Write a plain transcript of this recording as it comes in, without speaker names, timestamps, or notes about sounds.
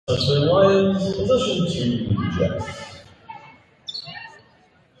Touchdown Lions, possession to Jets.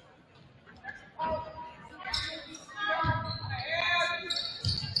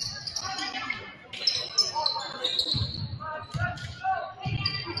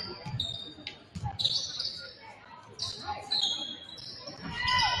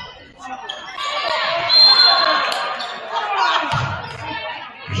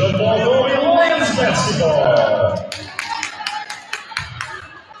 Jump ball going Lions basketball.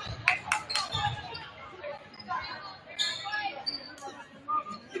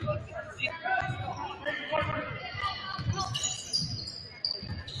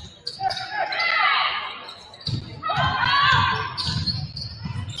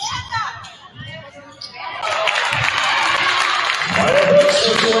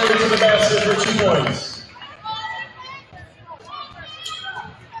 To the basket for 2 points.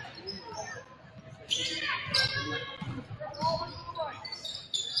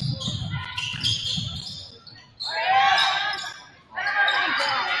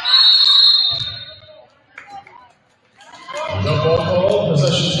 Jump ball call,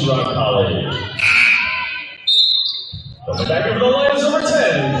 possession to Rock College. From the back of the Lions, number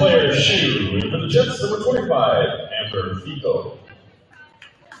 10, Claire Shue. And for the Jets, number 25, Amber Fico.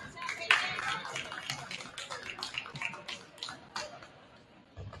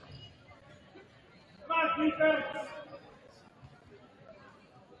 Defense.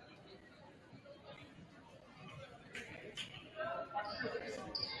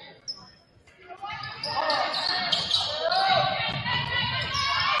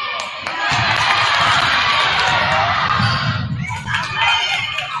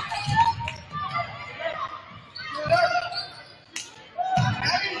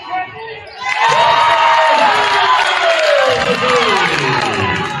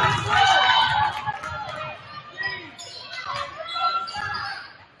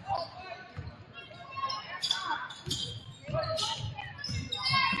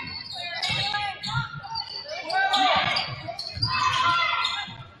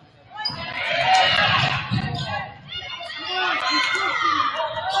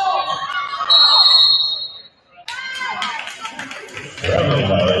 Traveling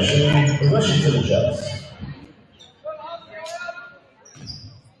violation, possession to the Jets.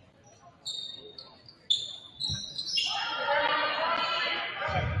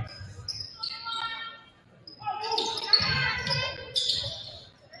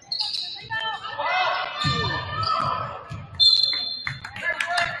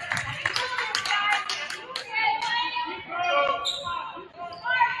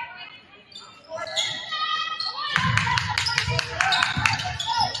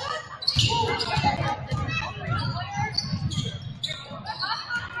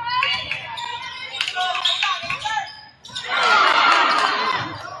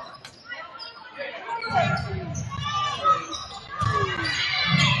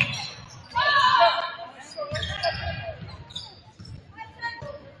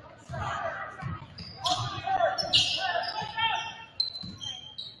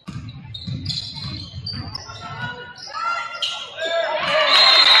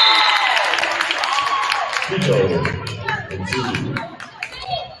 Fico into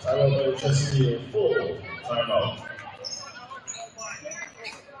timeout by Chesapeake, full timeout.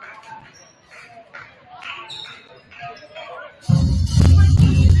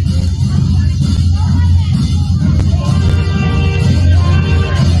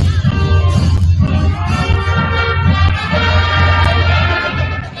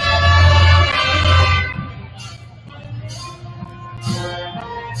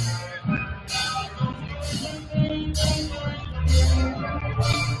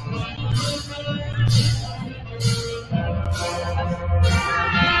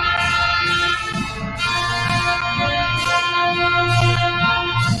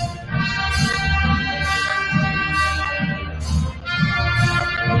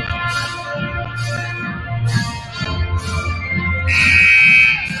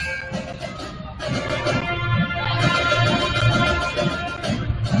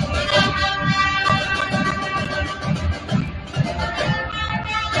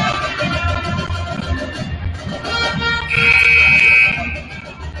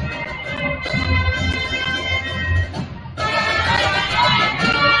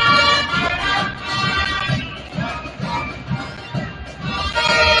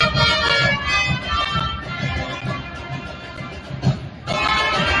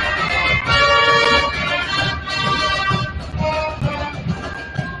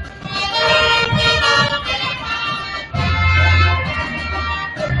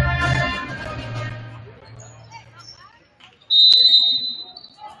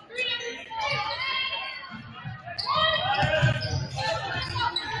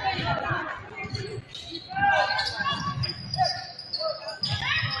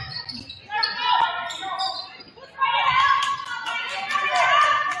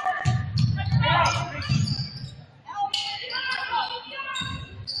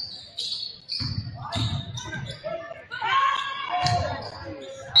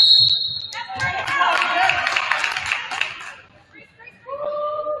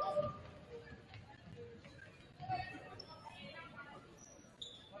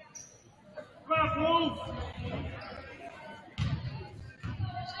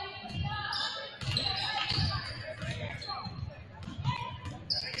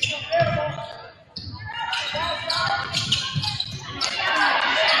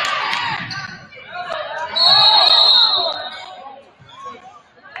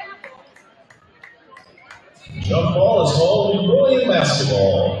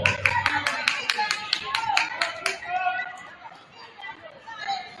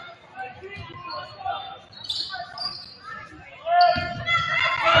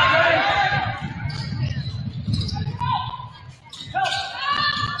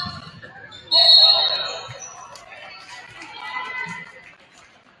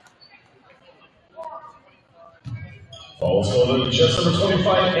 over to just number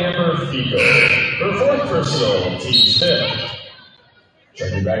 25, Amber Fico. Her fourth personal, team's fifth.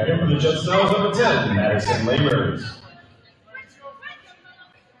 Checking back in for the Jets now is number 10, Madison Lamers.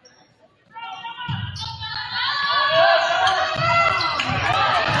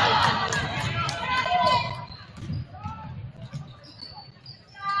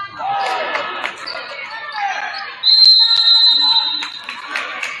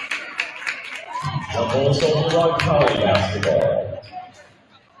 Also on college basketball.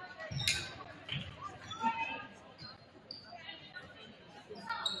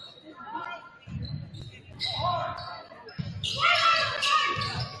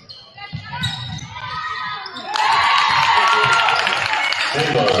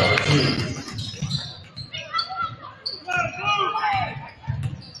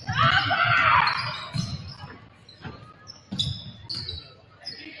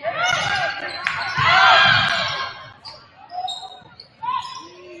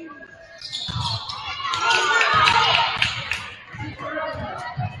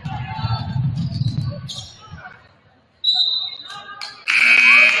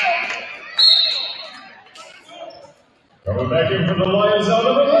 Coming back in for the Lions out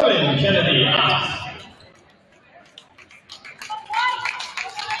of 11, Kennedy out.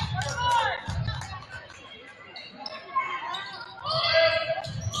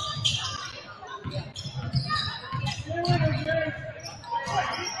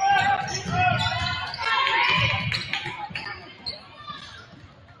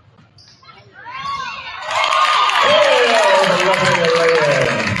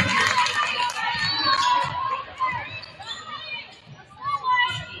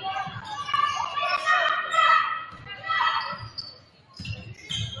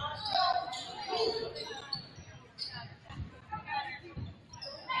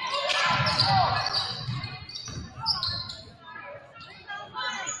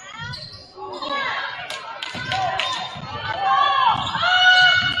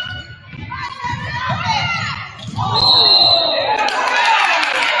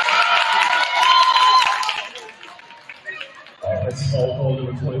 That's all called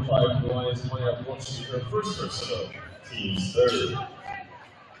number 25 for the Lions playing up once to their first personal, team's third.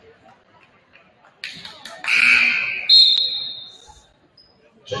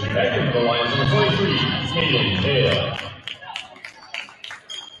 Checking back in for the Lions, number 23, Caitlin Hale.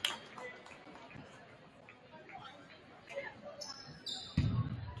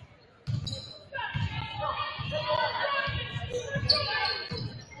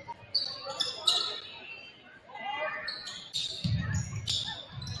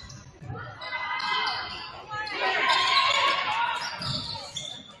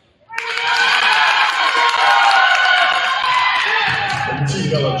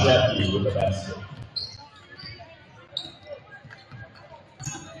 Yellow Jackie with the basket.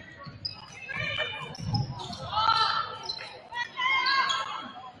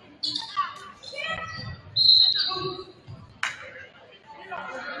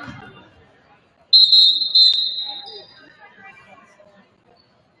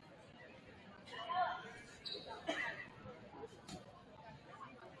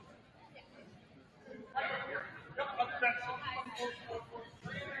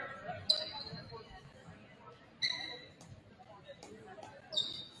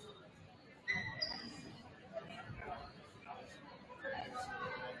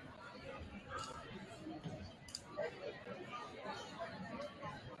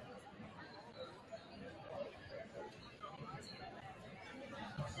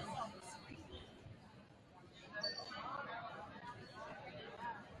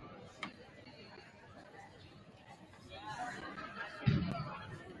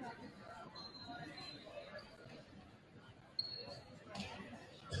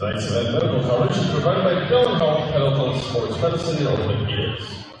 Tonight's event medical coverage is provided by Brillion Medical Sports Medicine and Orthopedics.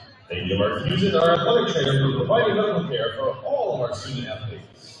 Thank you, Mark Fusion, our athletic trainer, for providing medical care for all of our student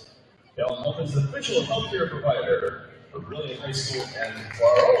athletes. Brillion Health is the official healthcare provider for Brillion High School and for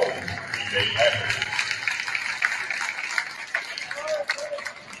our own Green Bay Packers.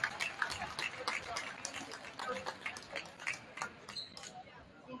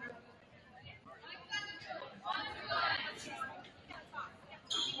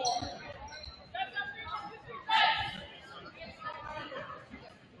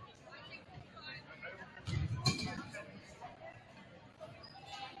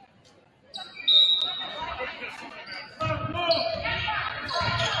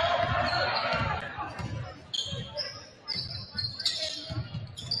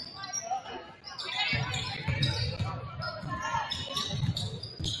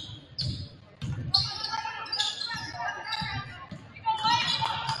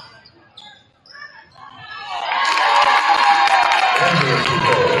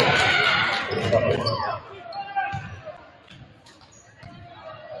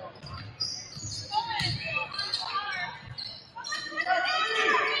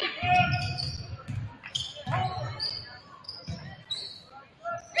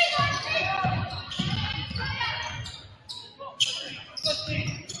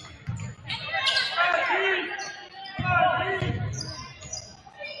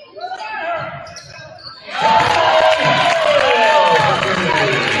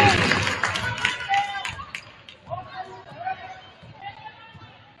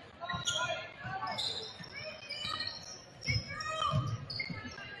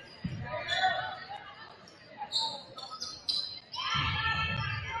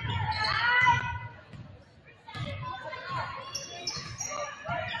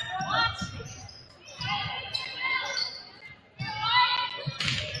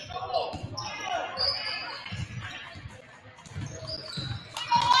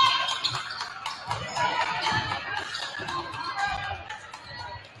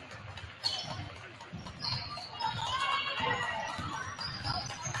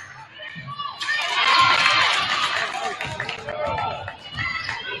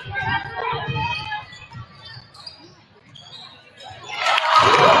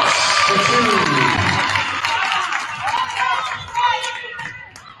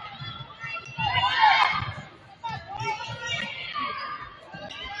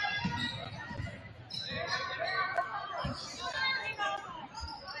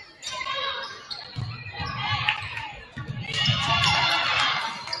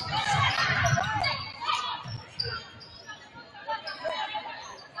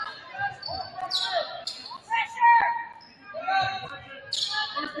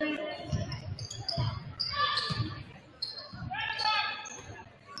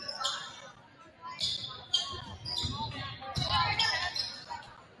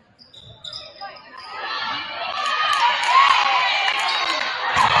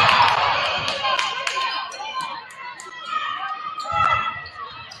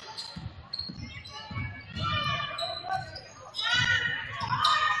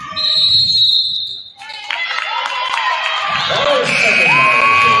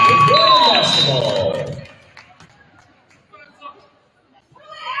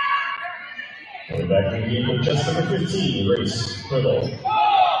 Back in the game with just number 15, Grace Whittle.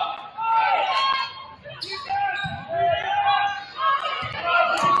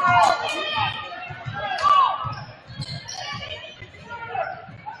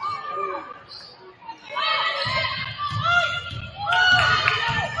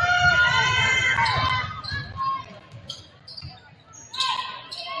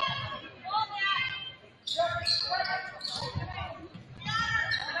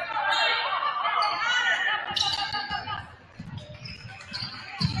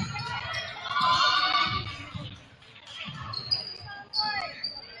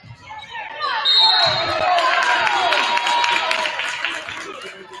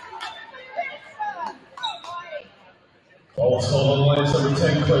 Also on the line, number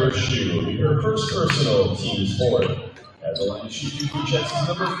 10, Claire Shue, her first personal team sport. At the line, she checks is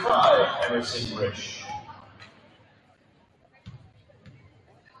number 5, Emerson Rich.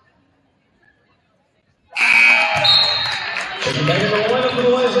 Checking back into the lineup for the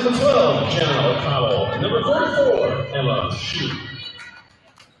lines, number 12, Jenna O'Connell, and number 44, Emma Shue.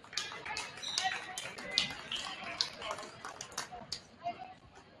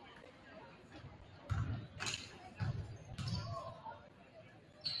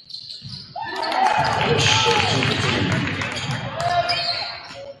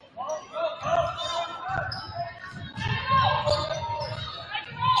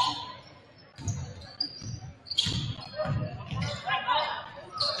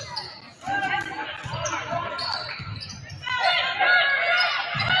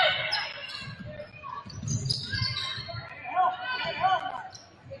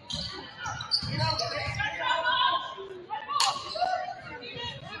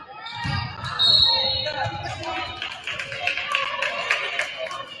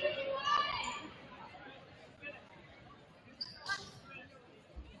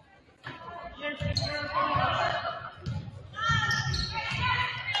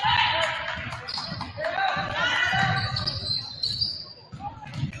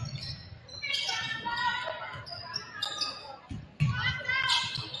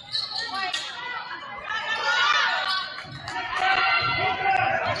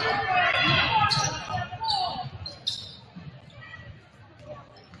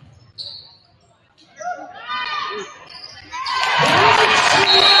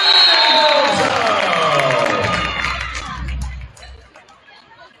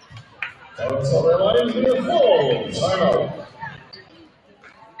 That's all their lines in the full timeout.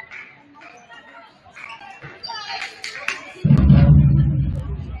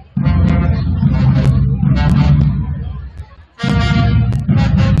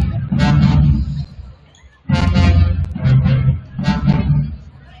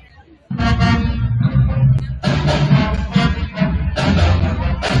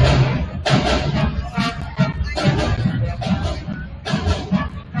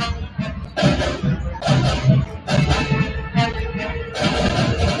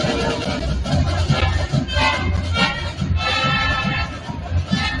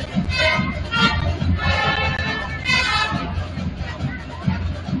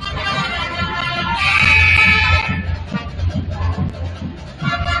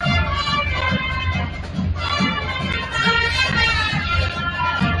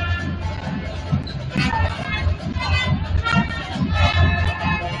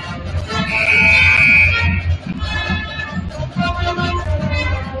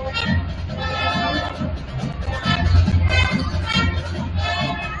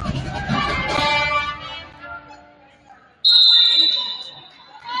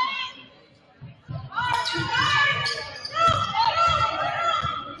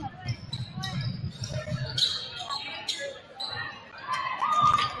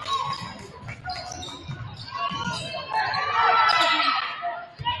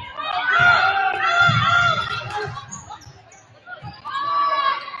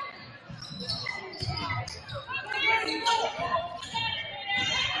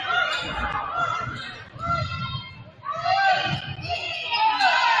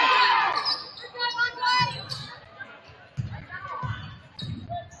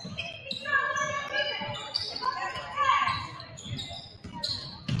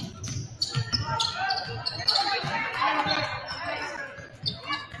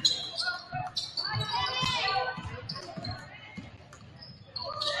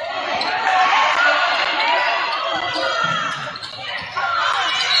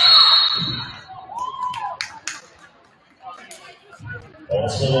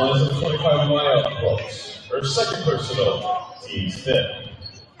 Also lines of 25 mile close. Her second personal, team's fifth.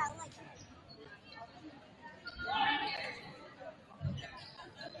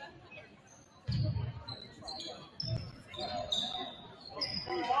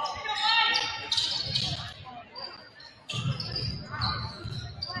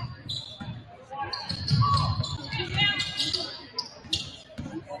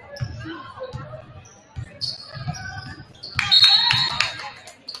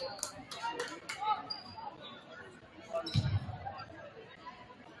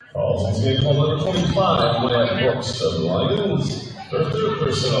 Calls is called number 25, Maya Brooks of the Lions. Her third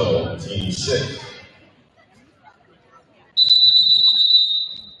personal, team sixth.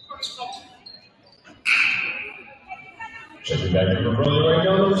 Checking back in for Brillion right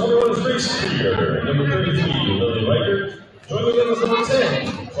now, number 21 is Grace Krieger, number 33, Lily Riker. Joining them is number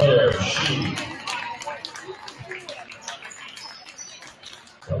 10, Claire Shee.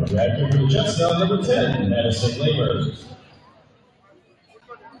 Coming back in for the Jets now, number 10, Madison Lamer.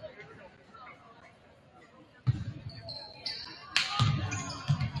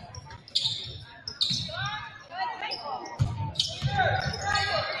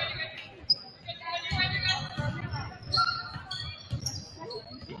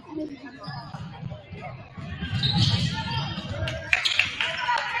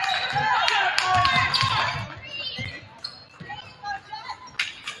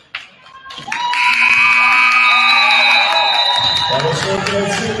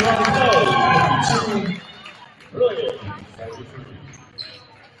 Brillion.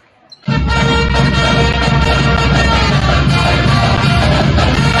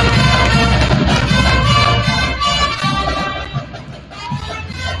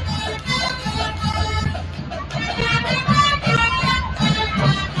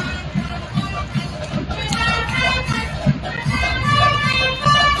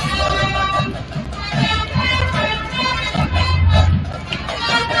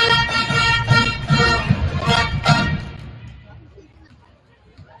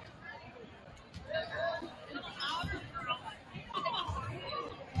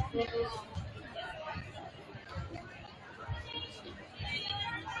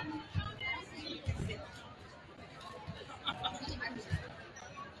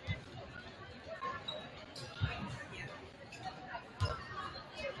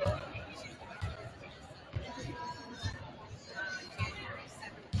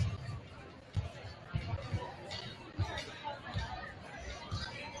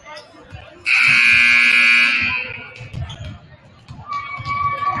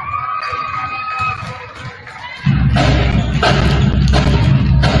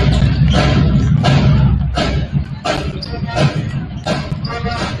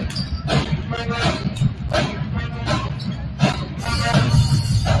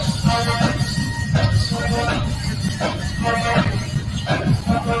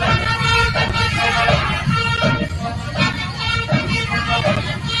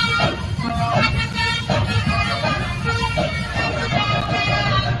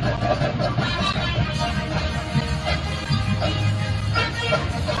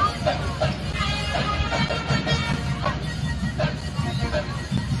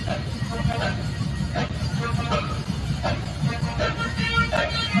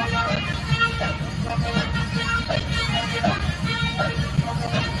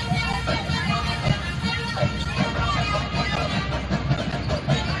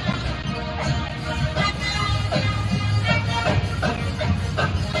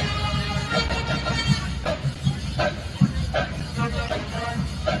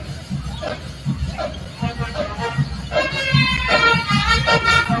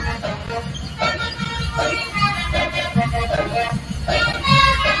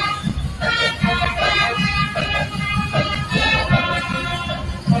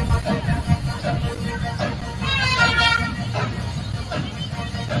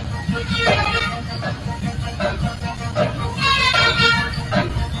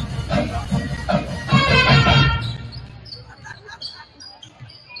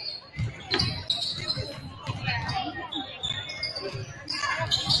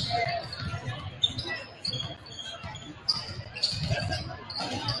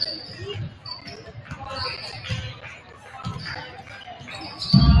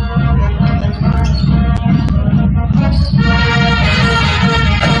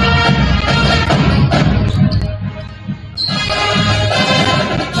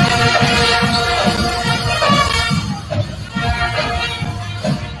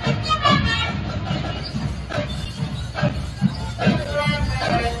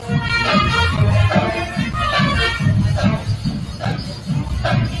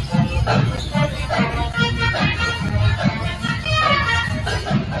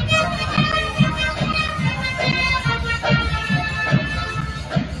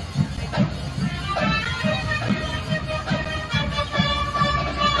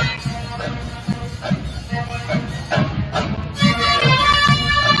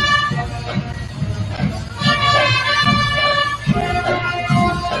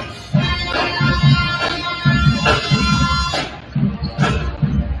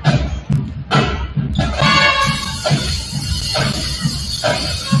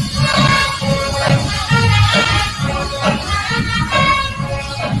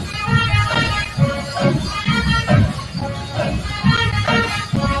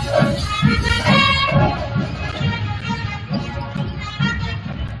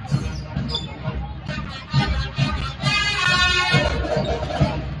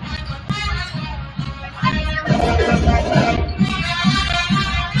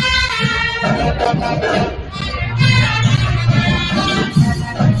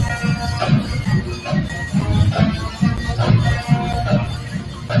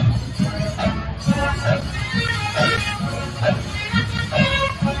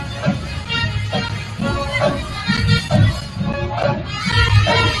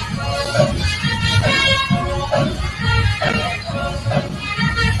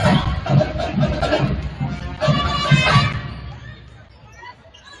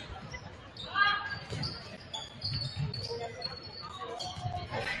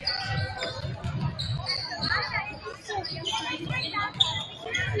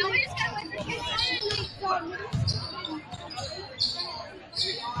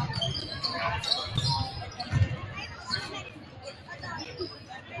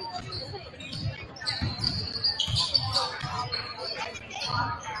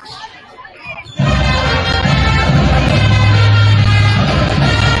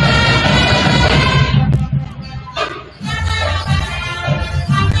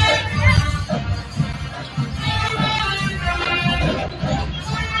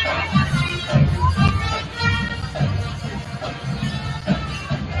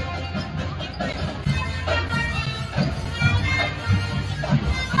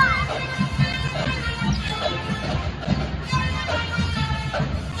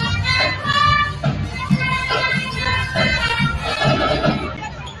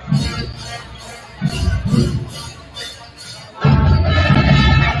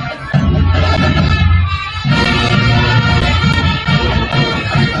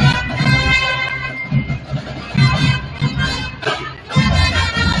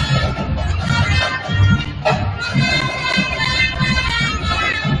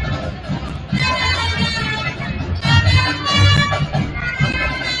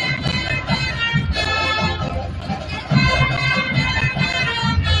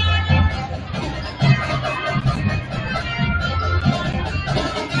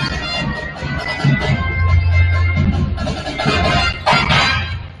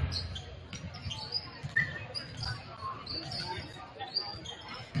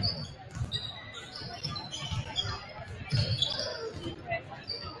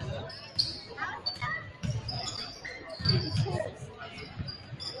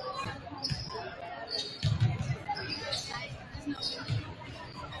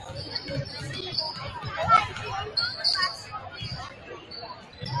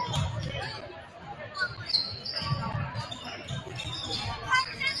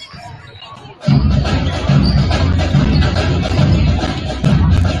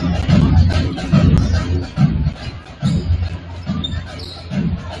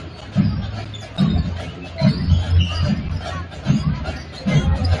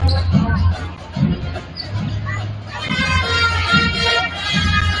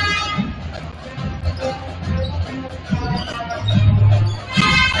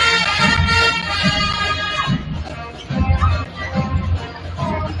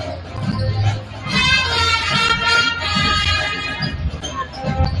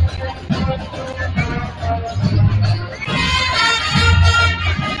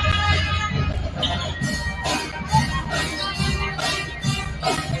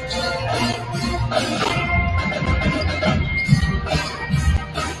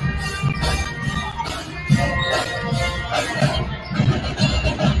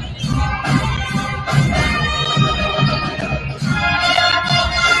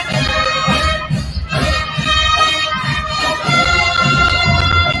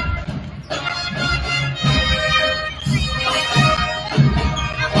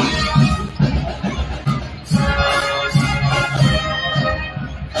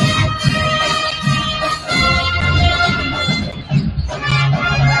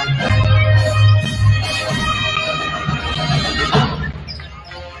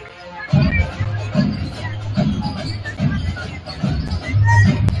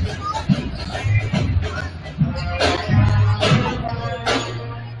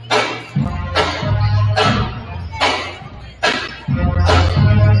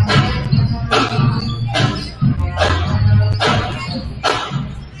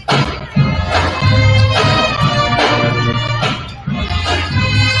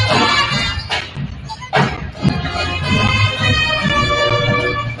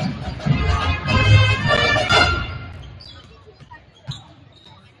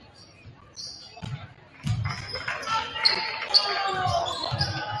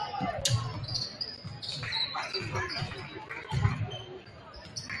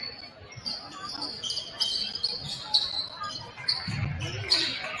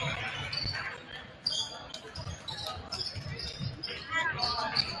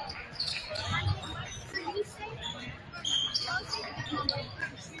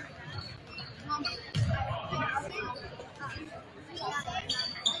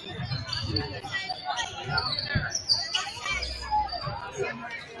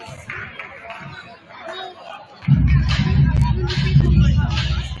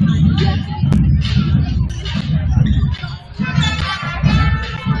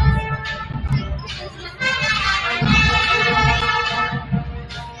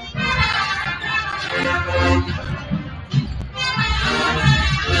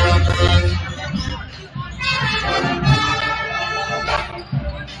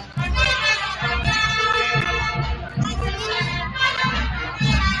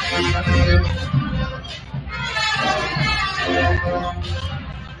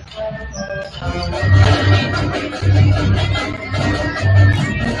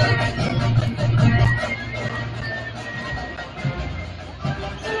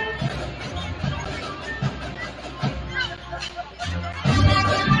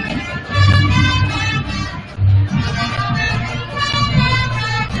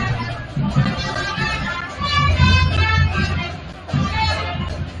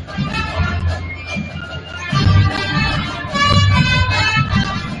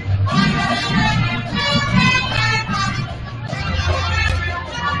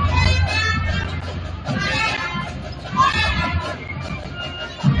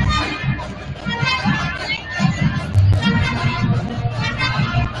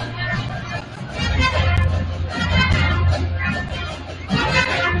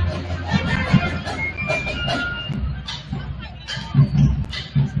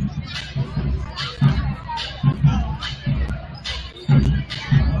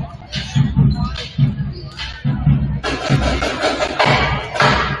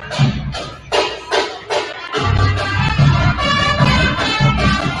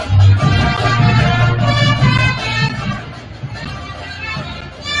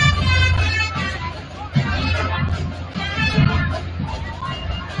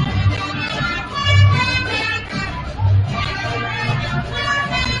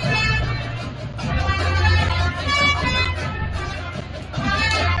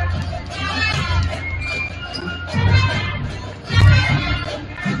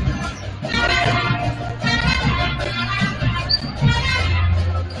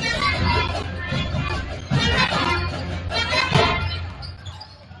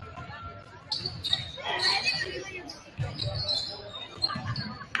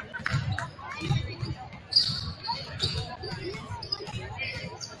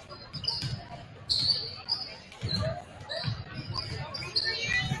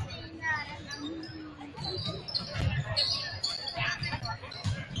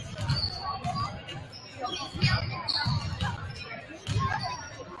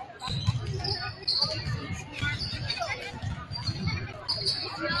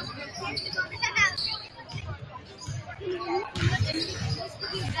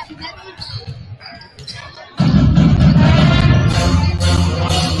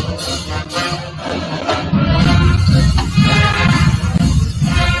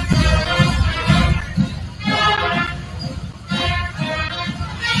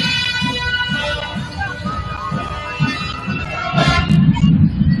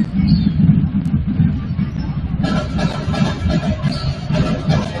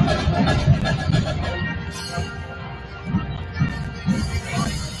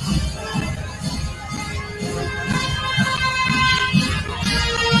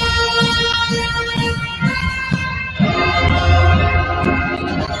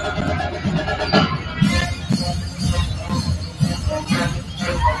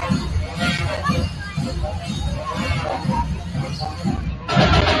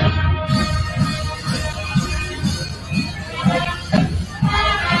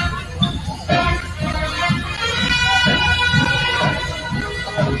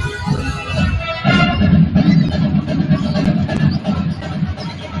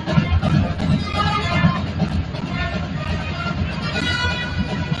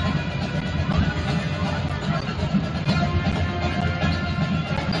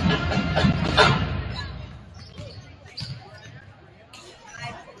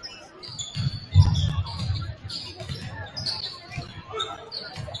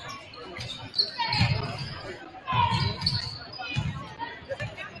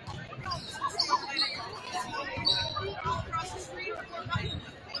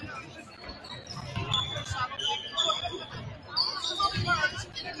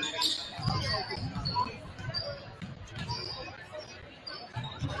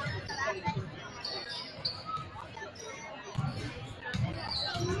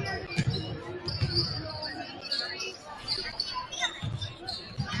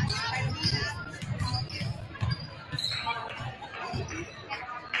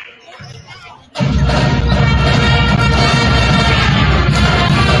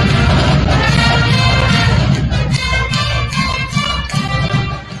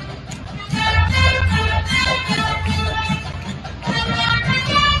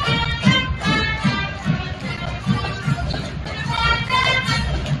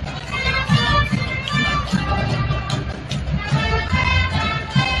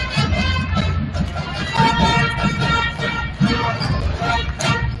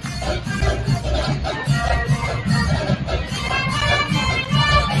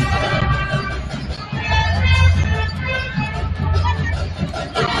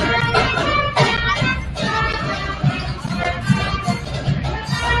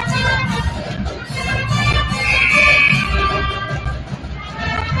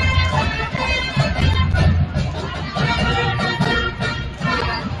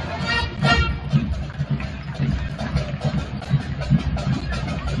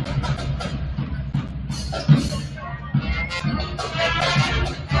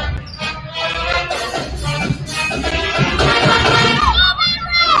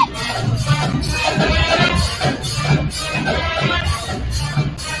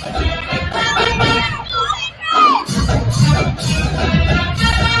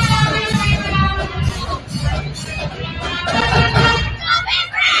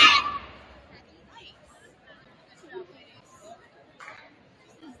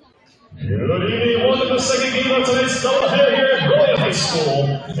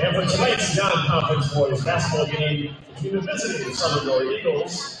 Hall. And for tonight's non-conference boys basketball game between the visiting Southern Door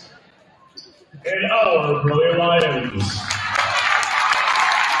Eagles and our Brillion Lions.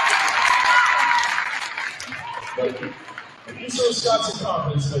 The Eastern Wisconsin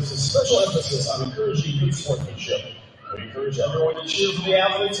Conference places special emphasis on encouraging good sportsmanship. We encourage everyone to cheer for the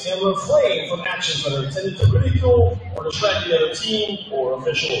athletes and refrain from actions that are intended to ridicule or distract the other team or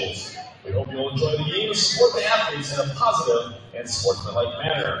officials. We hope you'll enjoy the game and support the athletes in a positive and sportsmanlike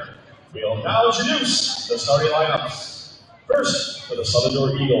manner. We'll now introduce the starting lineups. First, for the Southern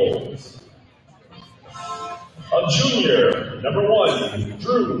Door Eagles. A junior, number 1,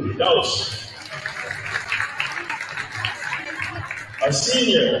 Drew Douse. A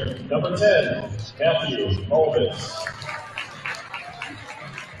senior, number 10, Matthew Mulvis.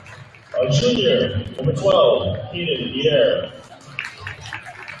 A junior, number 12, Eden Pierre.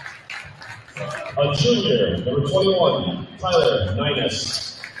 A junior, number 21, Tyler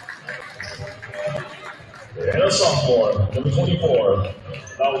Ninus. And a sophomore, number 24,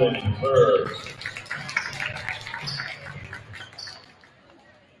 Alvin Bird.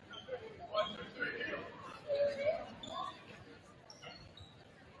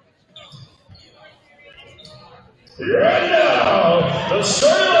 And now, the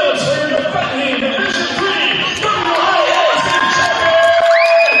starting lineups for your defending Division 3 Ohio State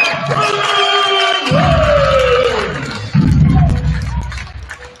champion, Brillion!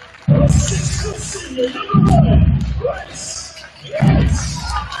 A 6th senior, number 1, Bryce Yates.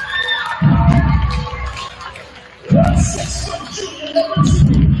 A 6th junior, number 2,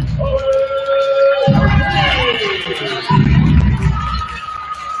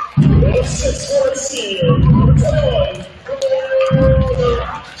 a 6'4" senior, number 21,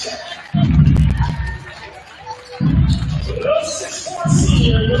 a 6'4"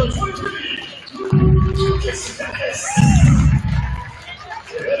 senior, number 23, Lucas Dennis.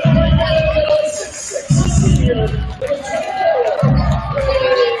 And a 6'6" senior, number 24,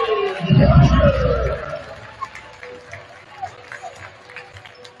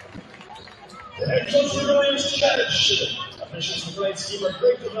 the head coach for the Williams, Chad Schmidt. Officials for tonight's team are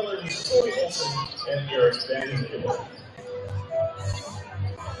Greg DeMillers, Tony Olson, and Eric Van Halen.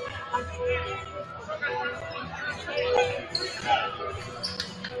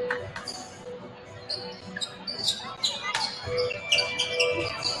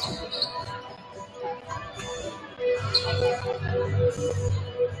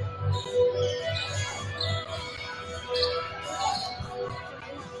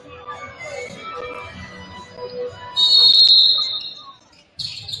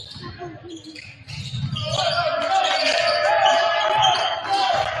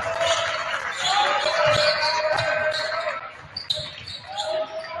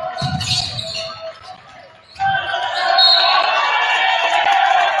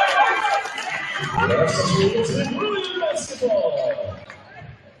 Let's move to the Brillion basketball.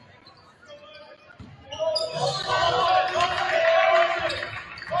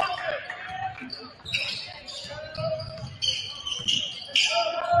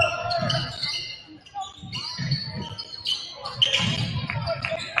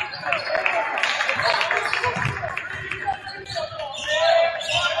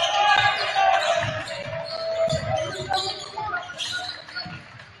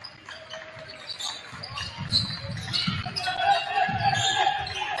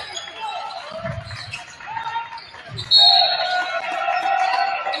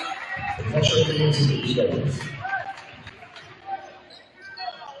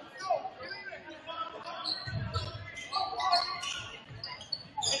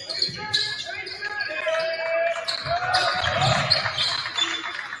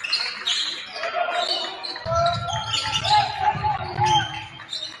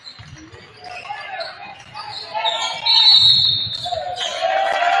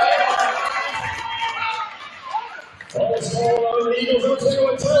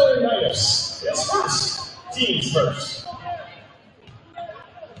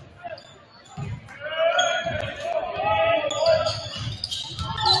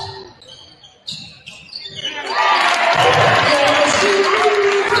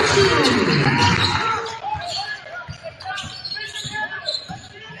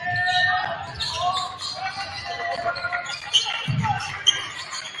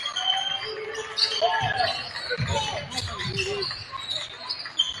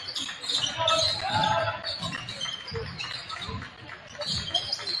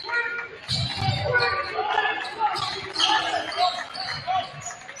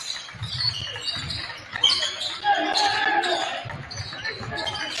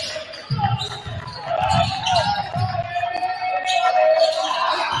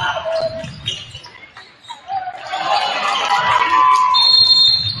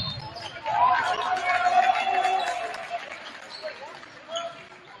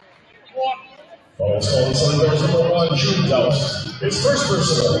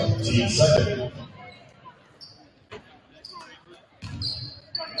 Versatile, team second.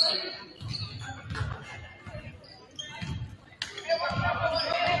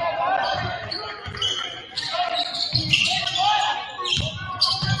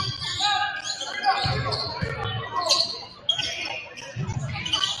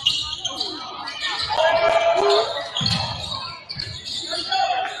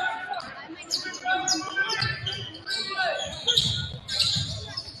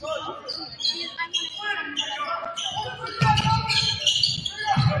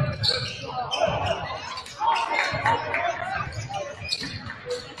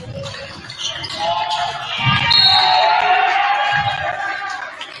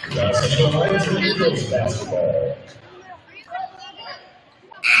 Basketball.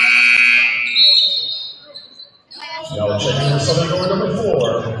 Now checking for something door number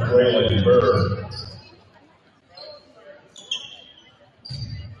 4, Brillion Bird.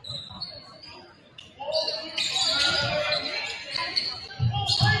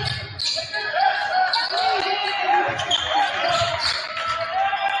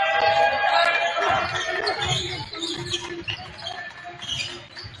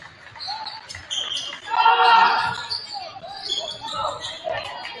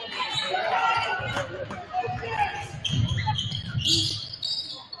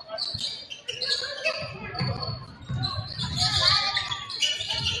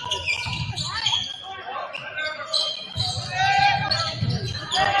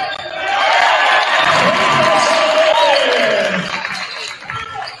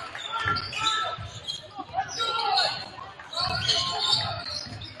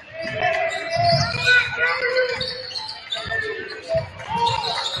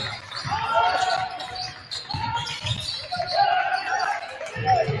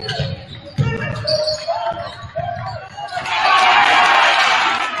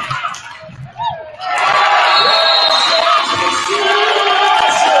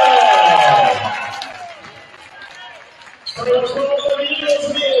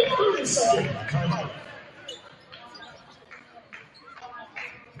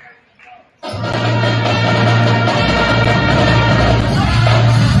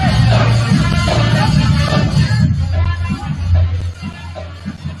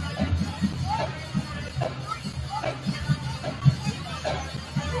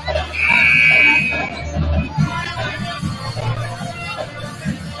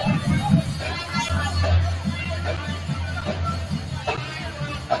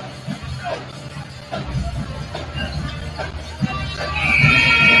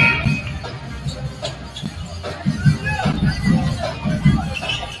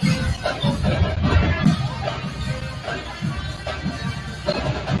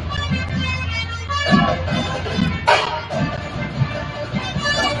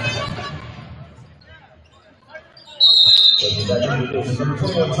 Number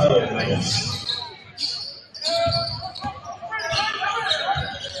 21 title Knights.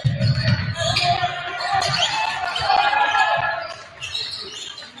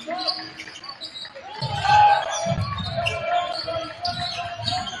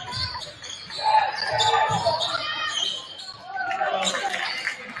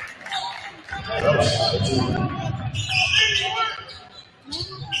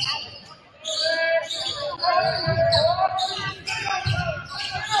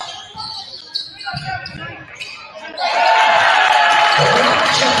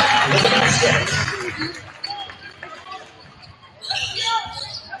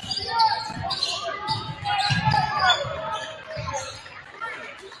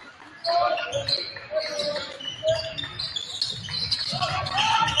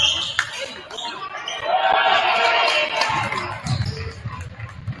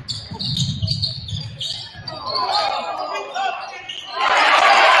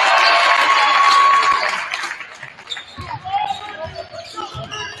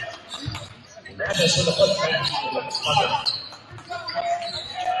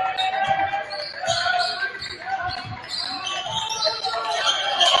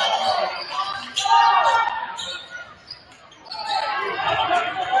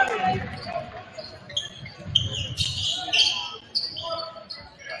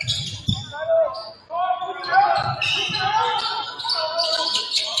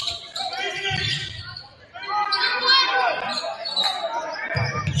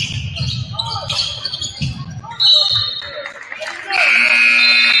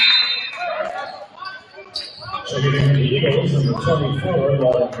 Number 24,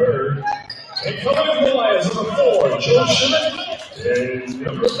 Lauren Bird. And coming up the line is number 4, Joe Schmidt. And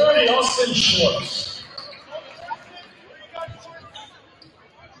number 30, Austin Schwartz.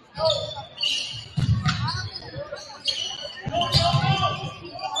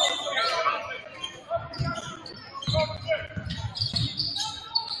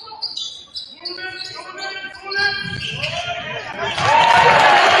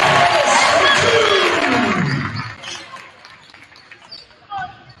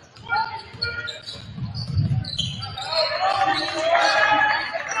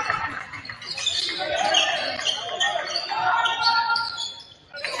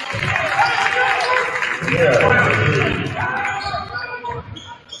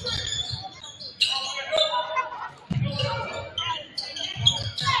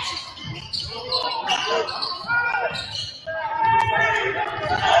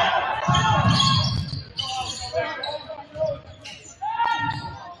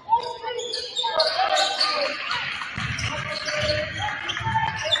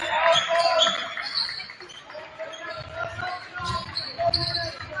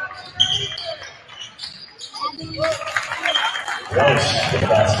 Welsh with the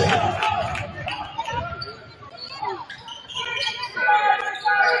basket.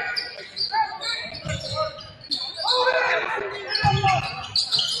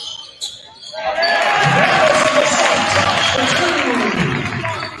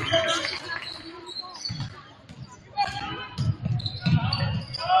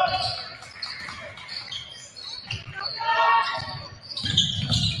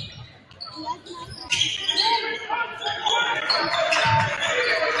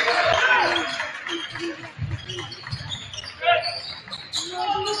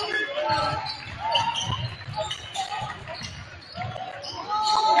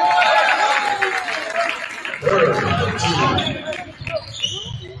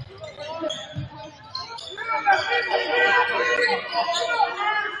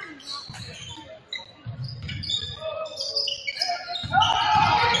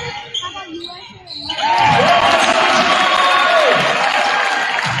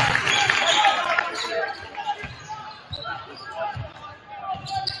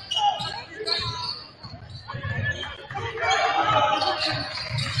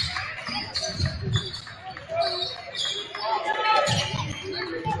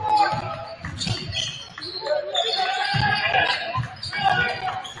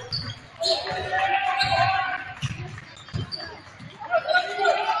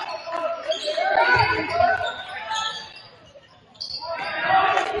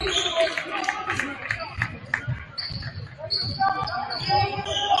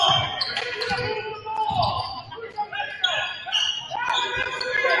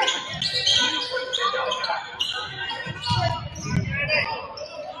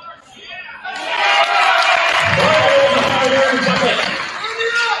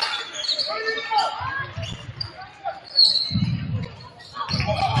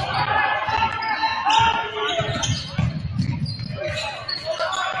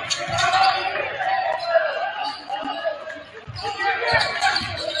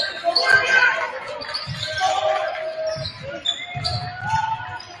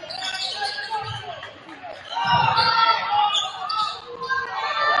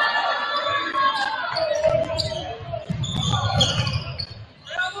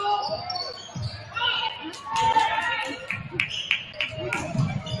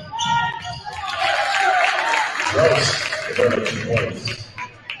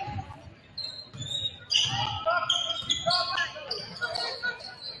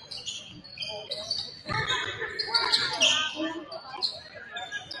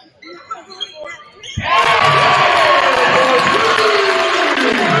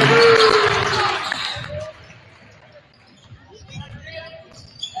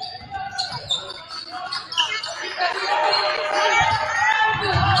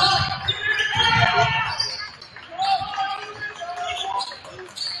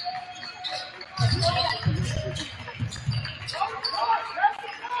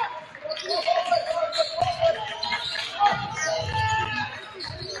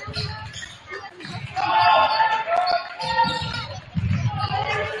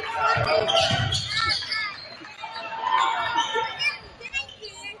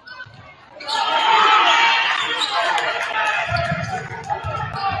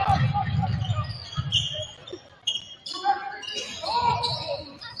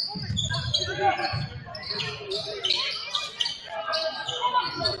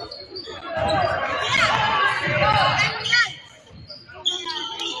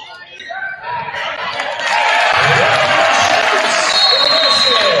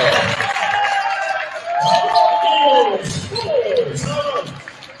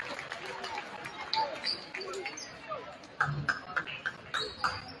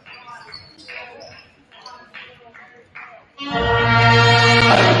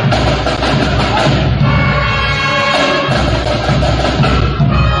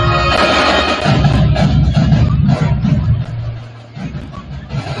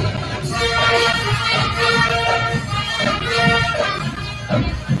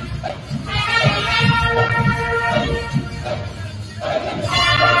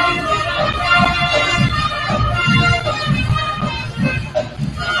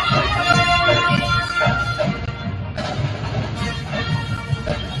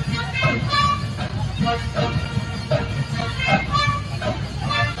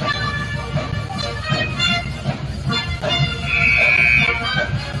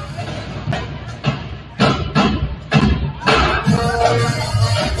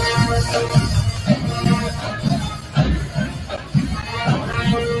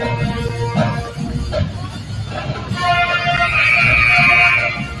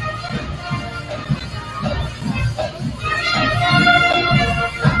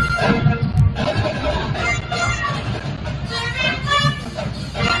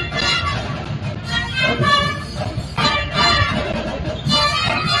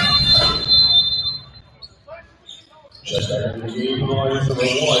 Just back into the game for the Lions, number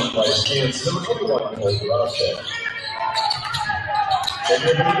 1 by Stance, number 21, Colorado Check. Check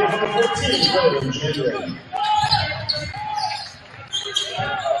into the game for number 14, Brillion, January.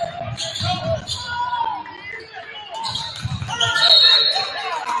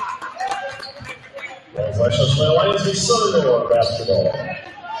 Last touch by the Lions, the Southern Door basketball.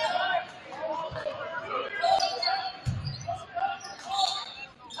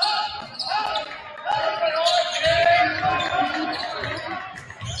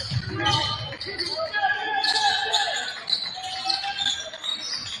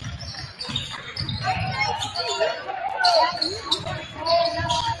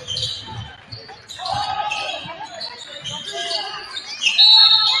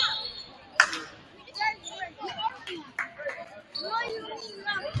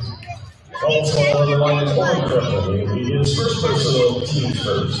 Also, the line is one correctly. He is first personal teams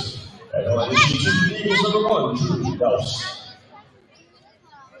first. And the line is the Eagles number 1, Drew Gauss.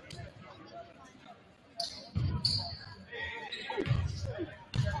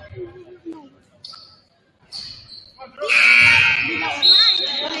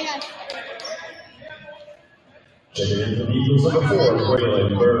 Checking in for the Eagles number 4,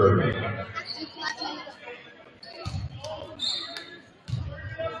 Waylon Bird.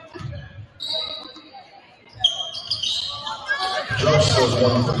 Josh was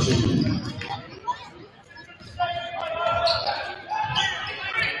 1 for 2.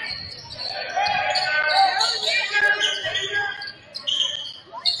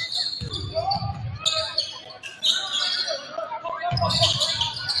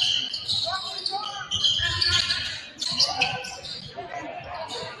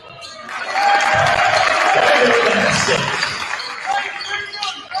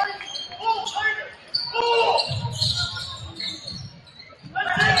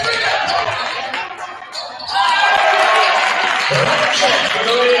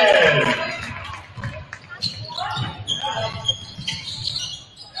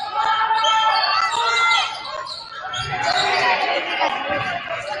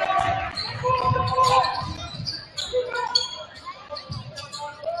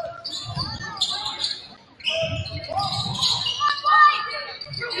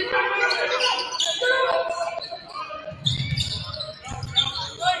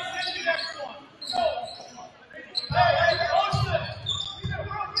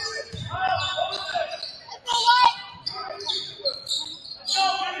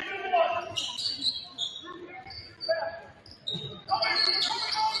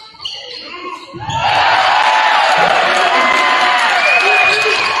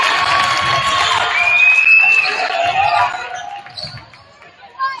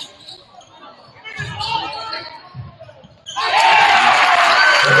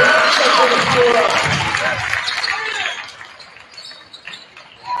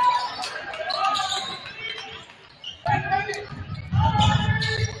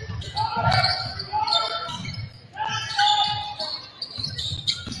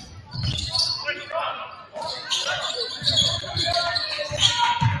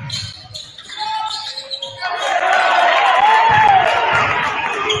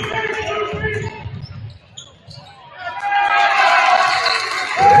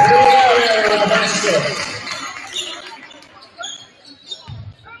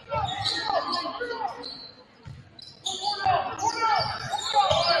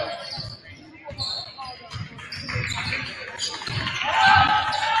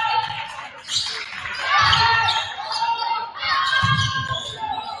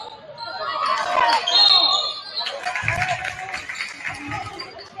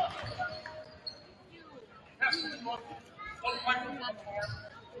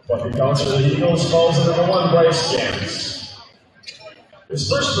 Bucket counts for the Eagles falls to number 1, Bryce Jans. His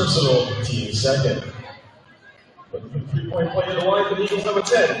first personal, team second. Looking for 3-point play in the line for the Eagles number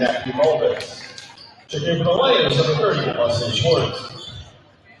 10, Matthew Malvis. Check in for the Lions number 30, Austin Schwartz.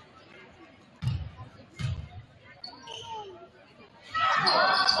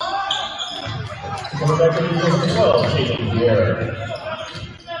 Coming back to the Eagles number 12, Caitlin Pierre.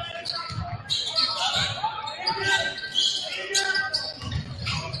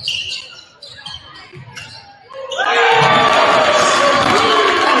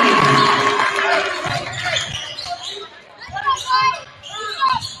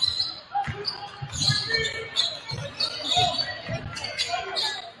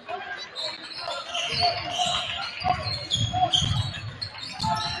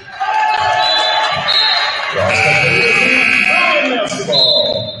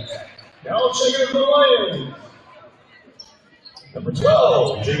 Number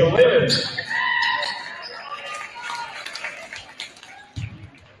 12, Jacob Lynn.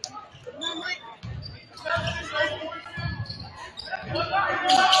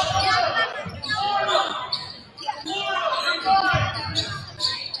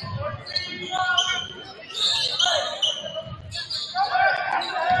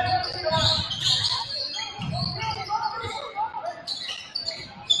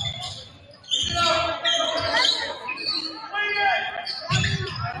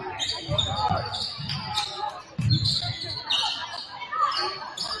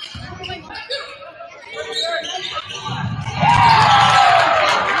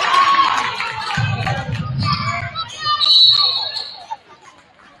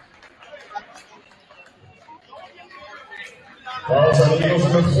 Falls on Eagles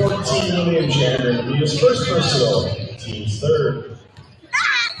number 14, William Chandler, to be his first personal, team's third.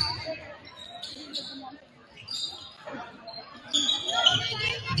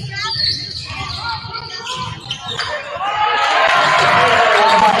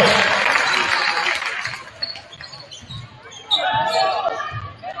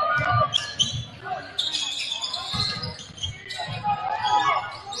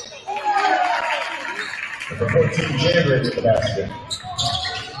 Number 14, Chandler with the basket.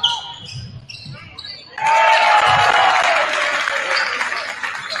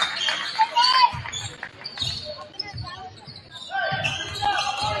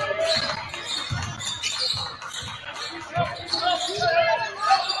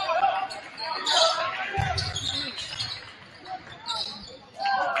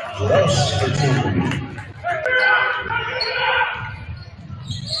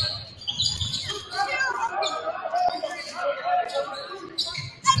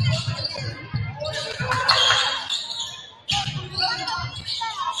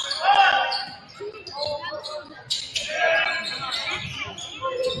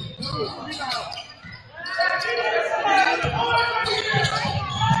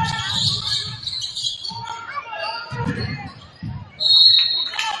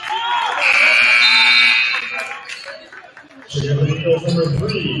 Number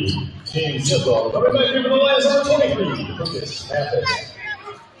 3, James Sizzle. Coming back here for the last number 23, Lucas Mathis.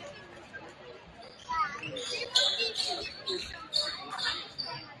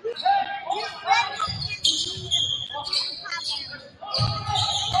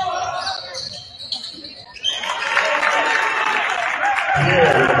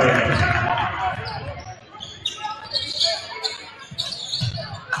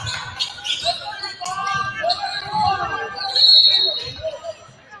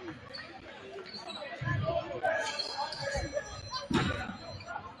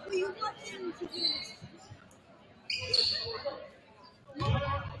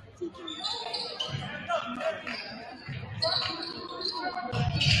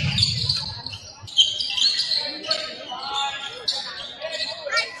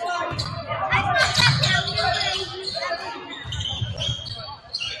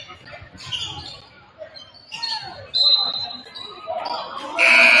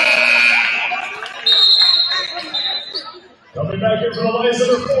 Coming back here for the line,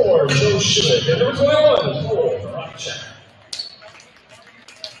 number 4, Joe Schmidt, and number 21, Cole Rockcheck.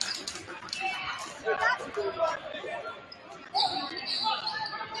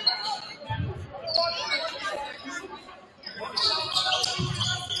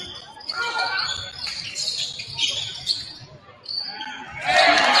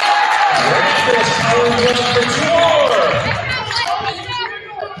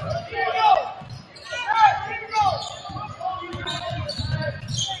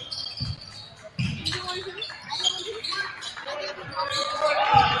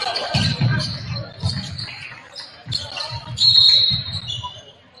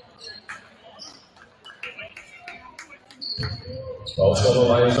 Also on the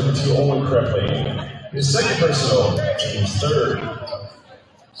line is number 2, Owen Krepley. His second personal, team's third.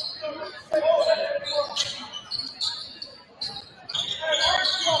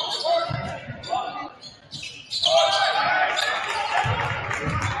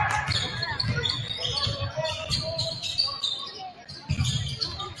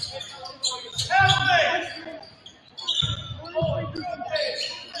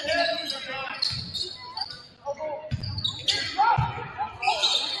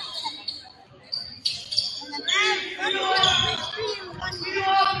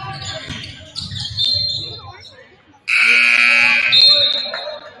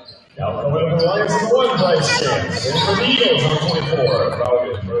 Now coming up the line is number 1, Bryce Chance. And for the Eagles, number 24,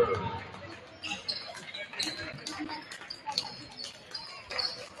 Vaughan Murray.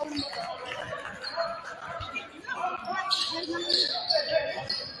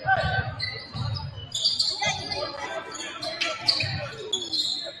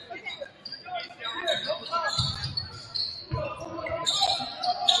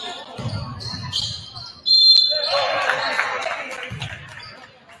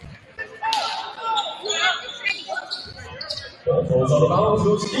 Ball falls out of bounds,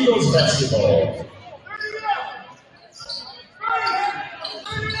 goes Eagles basketball.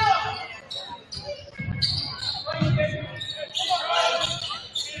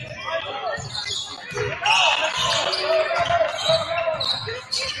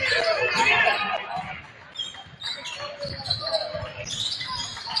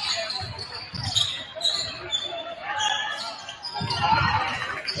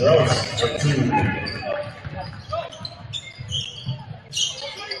 Rouse for 2.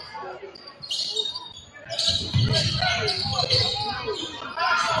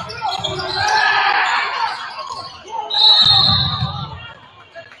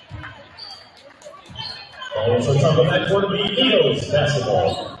 Also on the backcourt of the Eagles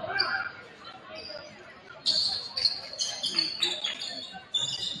basketball.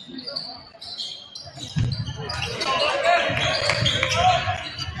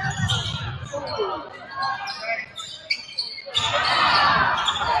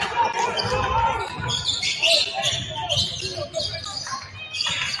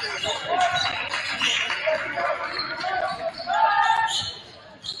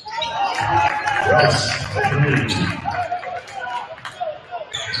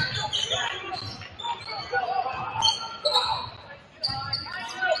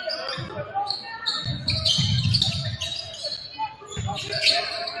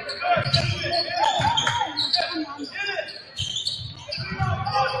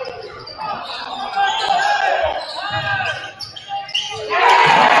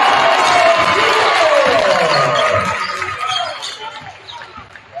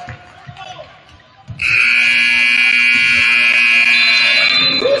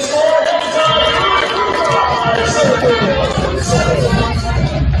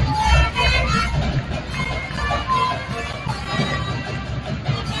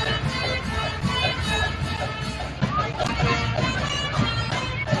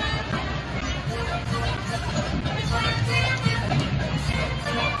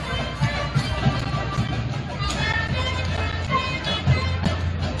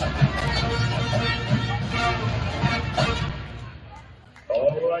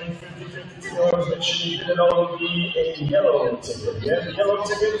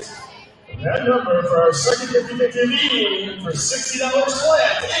 That number for our second 50-50 meeting for $60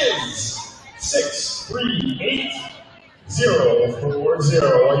 flat is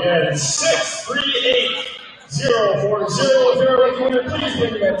 638-040. Again, 638-040. If you're a winner, please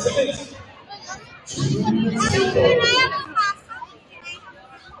bring that ticket to the table.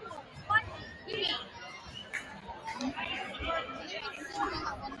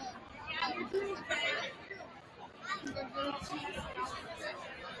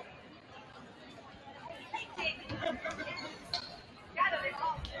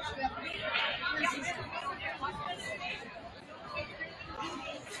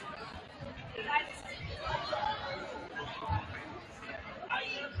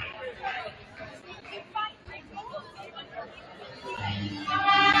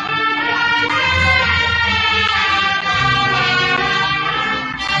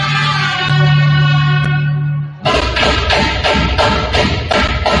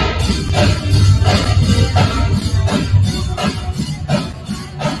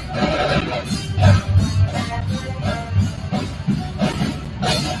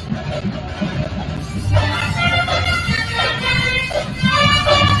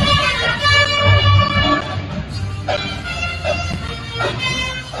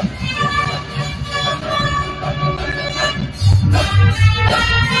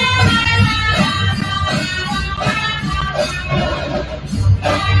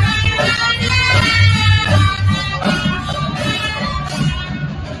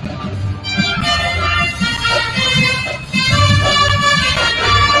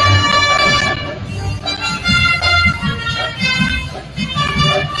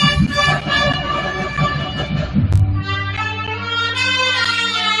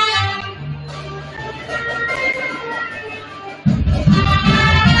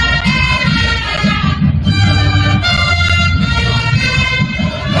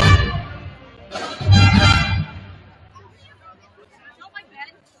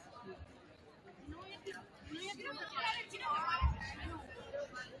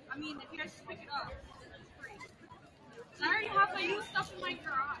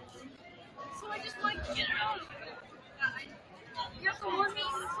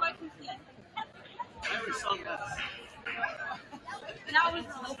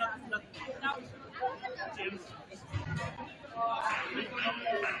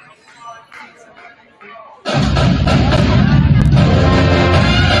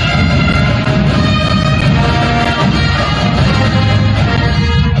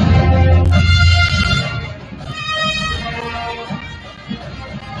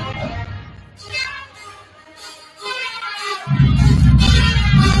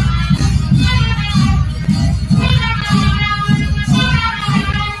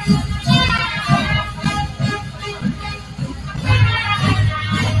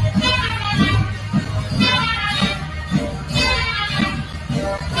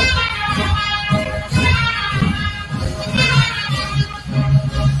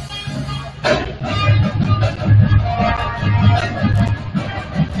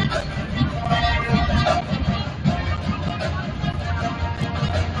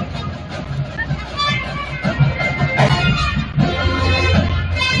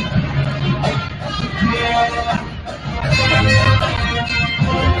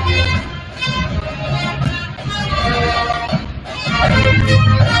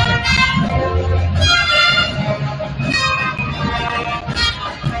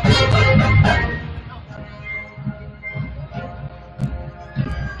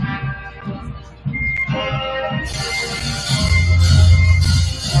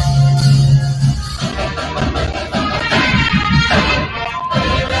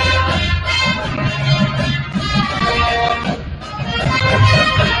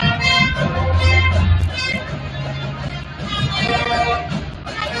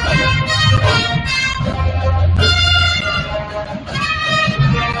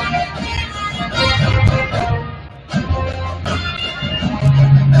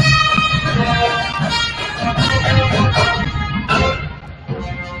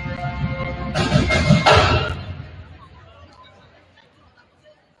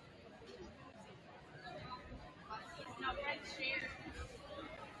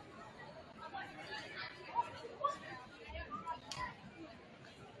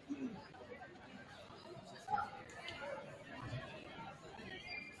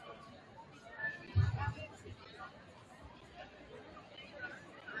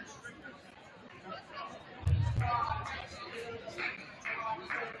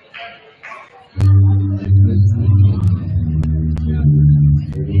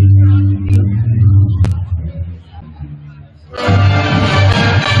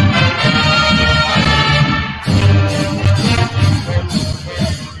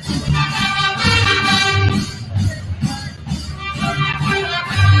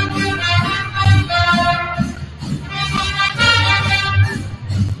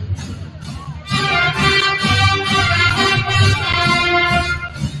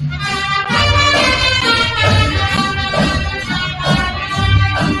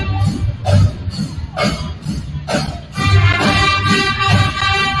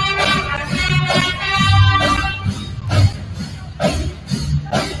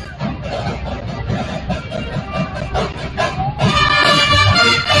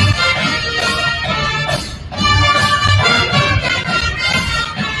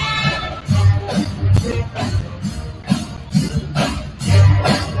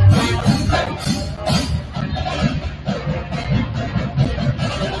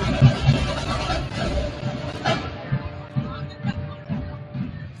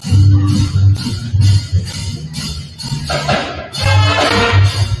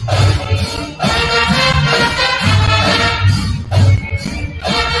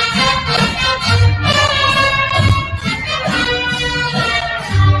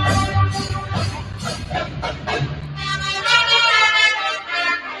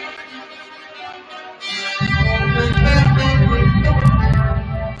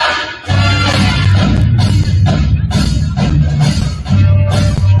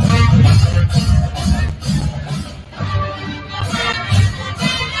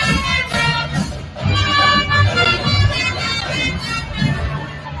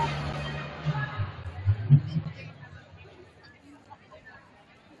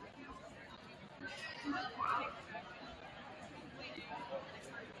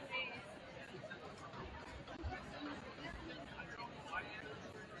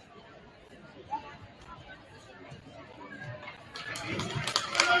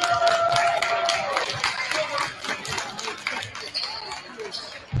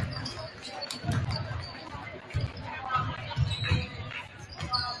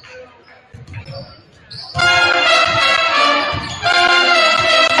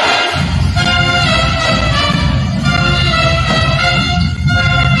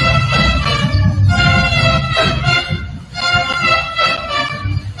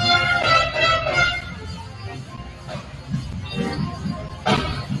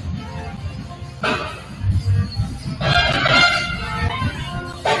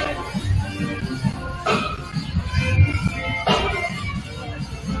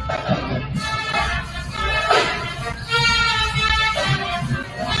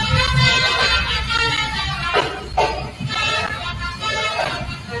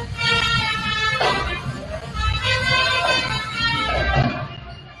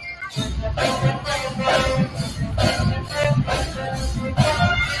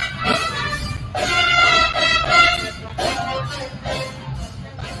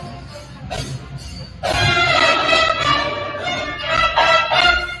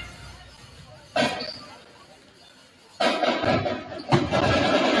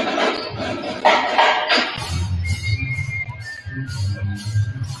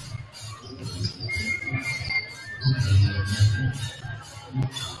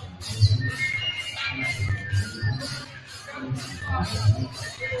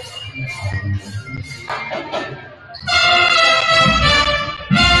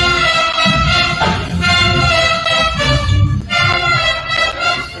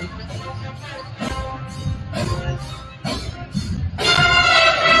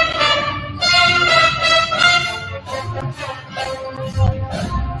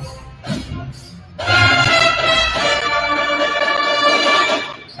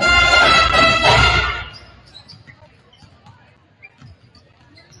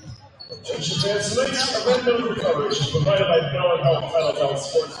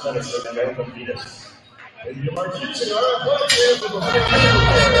 Sports Medicine and Orthopedics. And you are using our athletic trainer for providing medical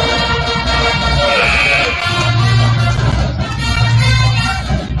care.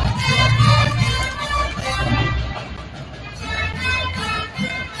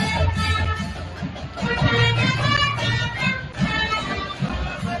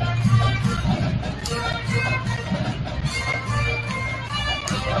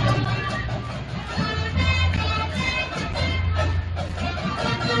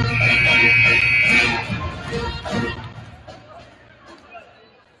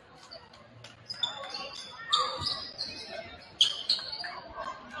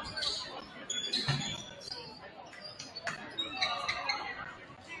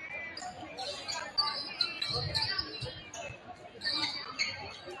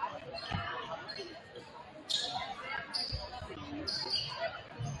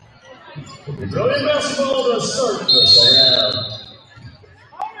 Brillion basketball to start the second half.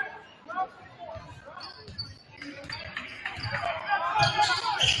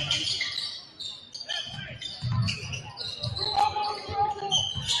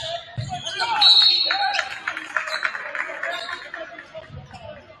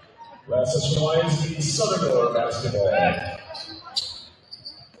 Last session lines the Southern Door basketball.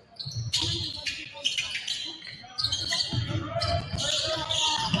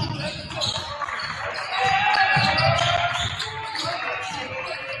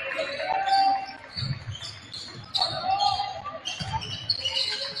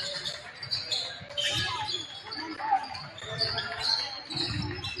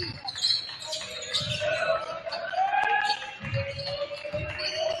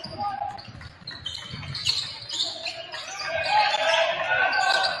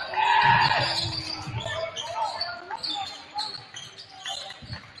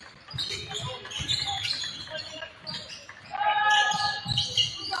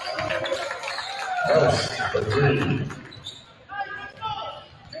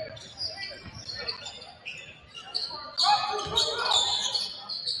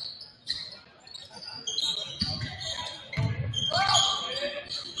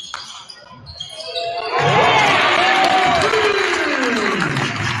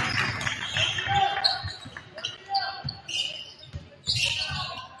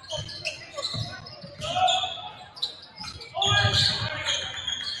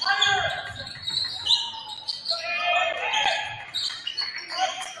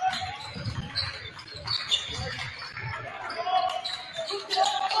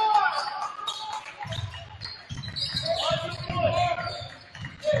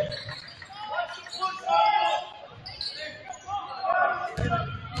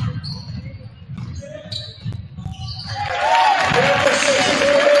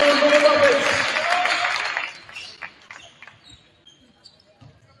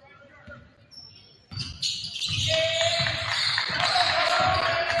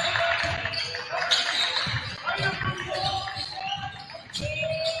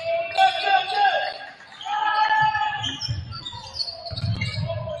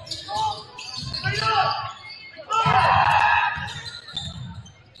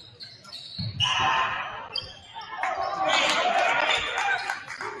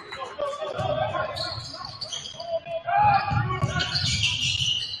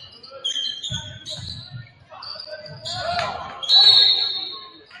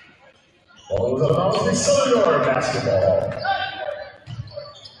 Southern basketball.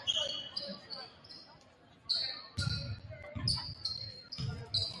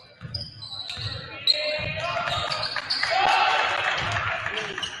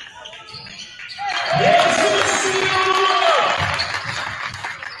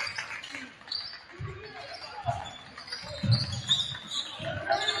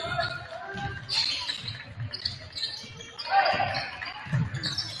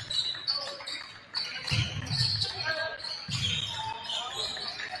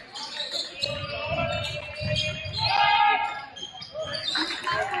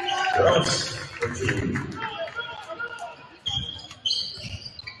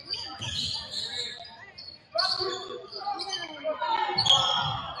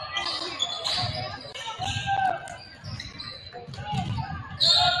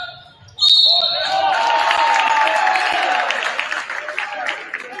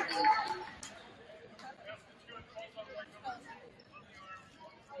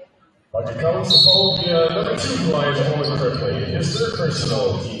 Number 2 lines Owen Kirkley is their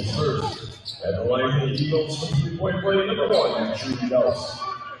personal team first. At the line for the Eagles from 3-point play, number 1, Drew Nelson.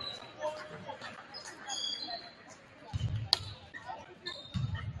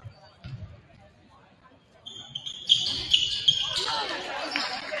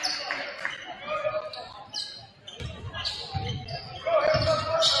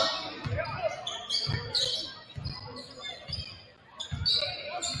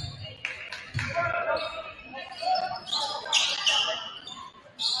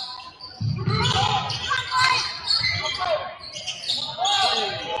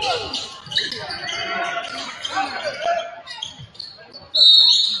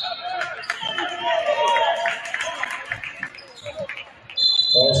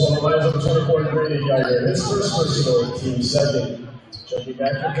 Lions number 24, Brillion Geiger. His first personal, team second. Checking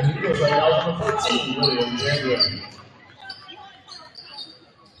back for the Eagles right now, number 14, William Champion.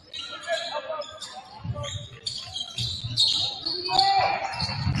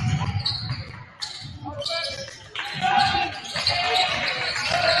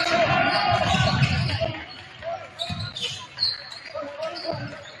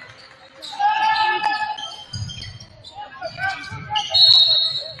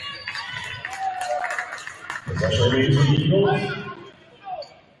 Possession remains for the Eagles.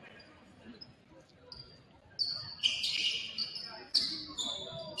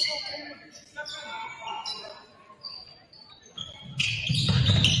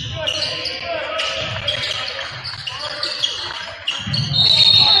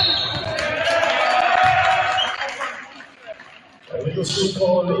 Illegal scoop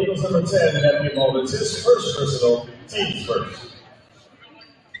call on the Eagles number 10, Matthew Mullins, his first personal, team's first.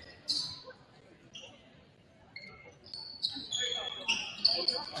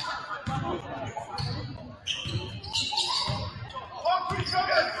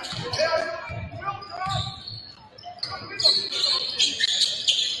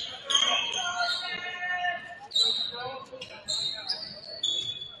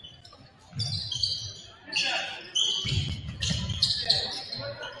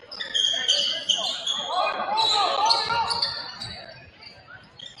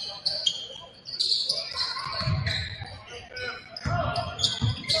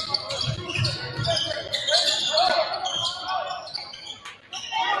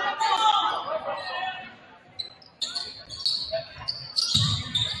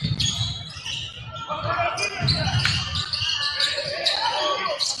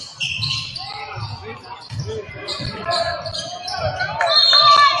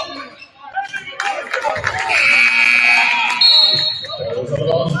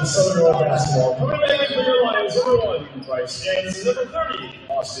 Basketball. Coming back in for your Lions, number 1, Bryce Stands, number 30,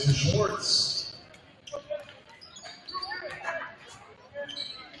 Austin Schwartz.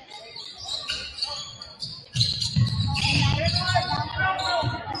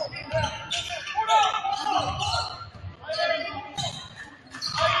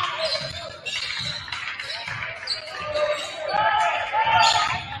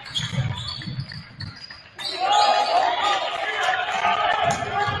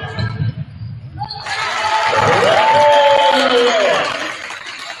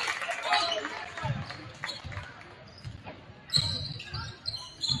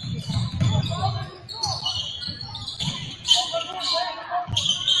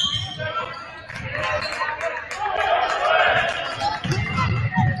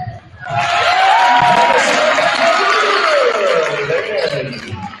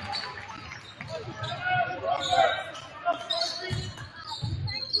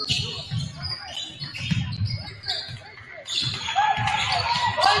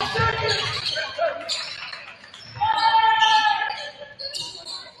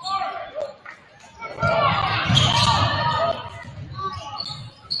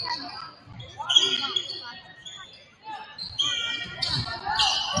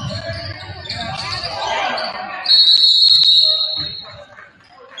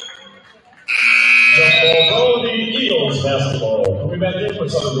 Basketball. Coming back in for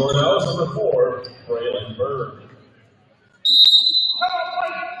Southern Door now is number 4, Braylon Bird.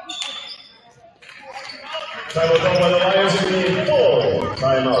 Timeout called by the Lions in the full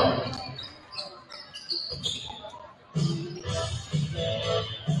timeout.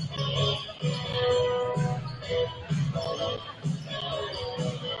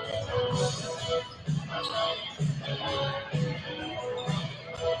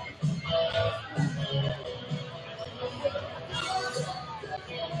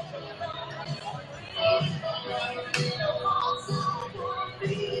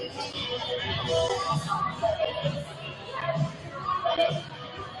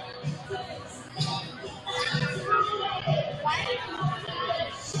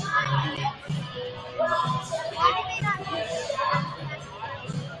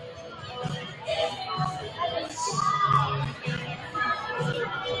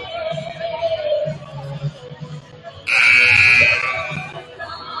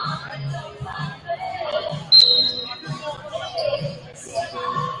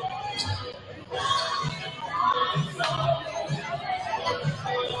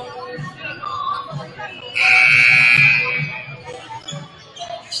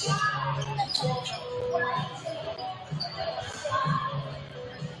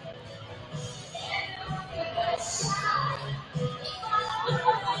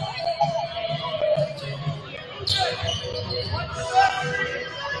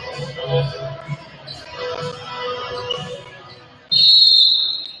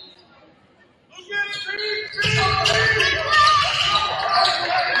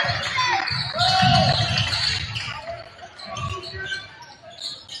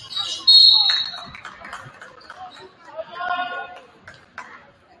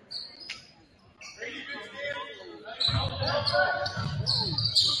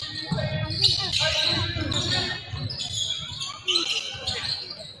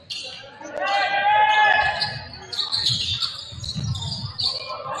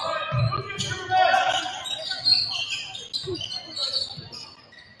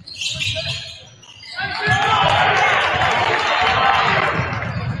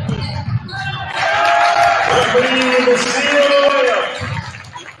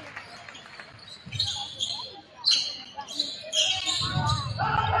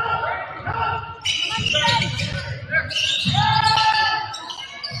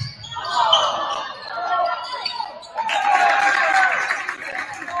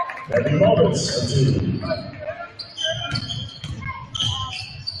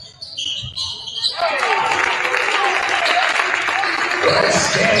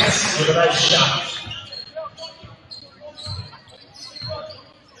 Nice dance with a nice shot.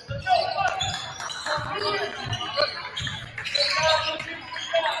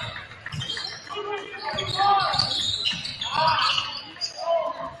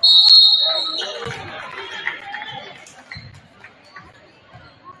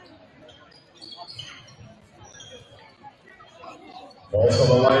 Also,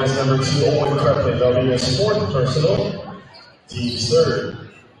 the Lions number 2, Owen Kreplin, that'll be his 4th personal, team's 3rd.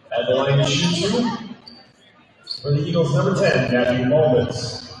 At the line to shoot 2, for the Eagles number 10, Matthew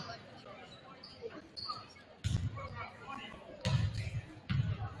Mullins.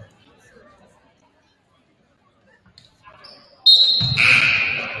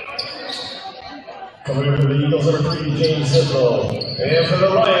 Coming in for the Eagles number 3, James Zippo. And for the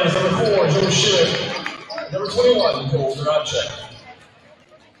Lions number 4, Joe Schmidt. Number 21, Cole Duracek.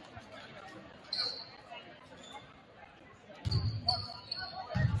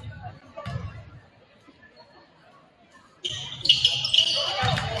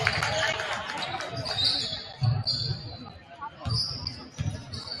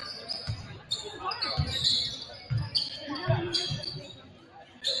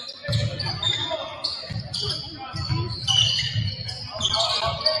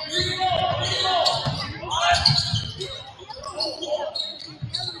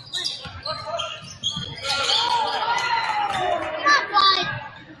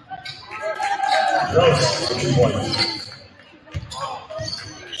 Gross, 2 points.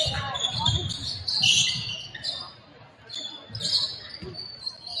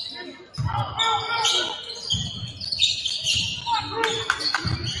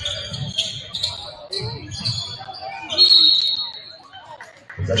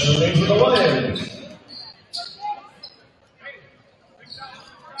 Possession remains with the Lions.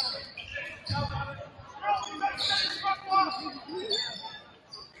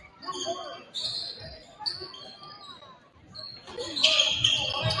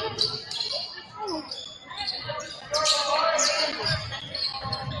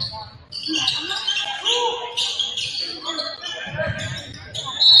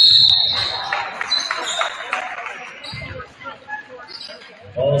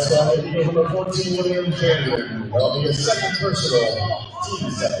 Also on the Eagles number 14, William Camden. That'll be his 2nd personal,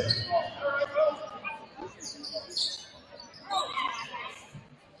 team 7.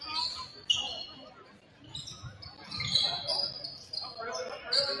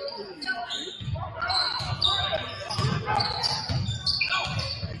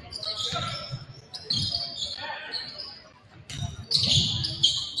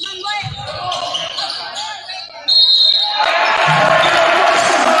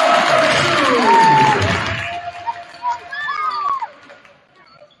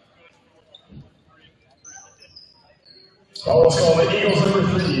 Also on the Eagles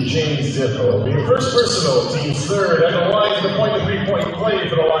number 3, James Zippo. Being first personal, team's 3rd. At the line to the point, the 3-point play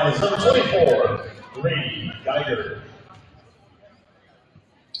for the Lions, number 24, Brady Geiger.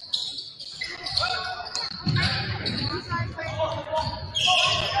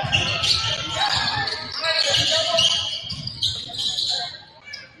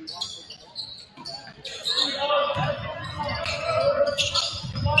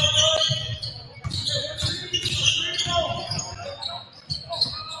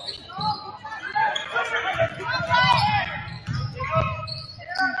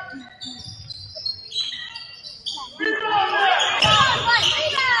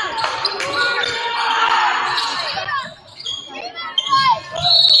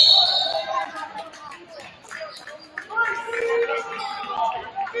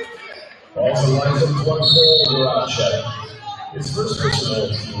 Also lines up to 1 Cole Duracek. His first personal,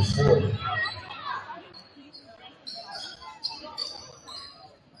 team's 40.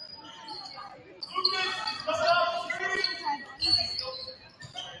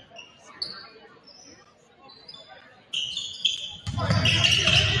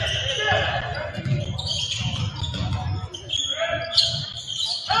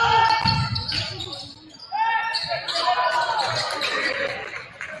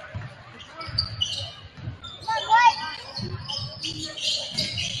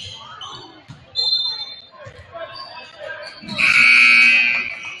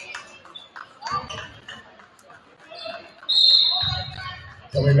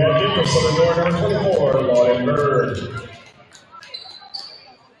 Coming back in for Southern Door number 24, Lauren Bird.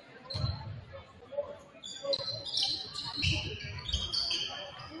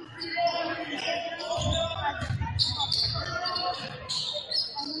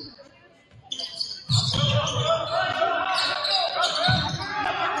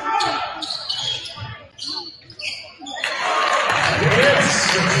 Yes.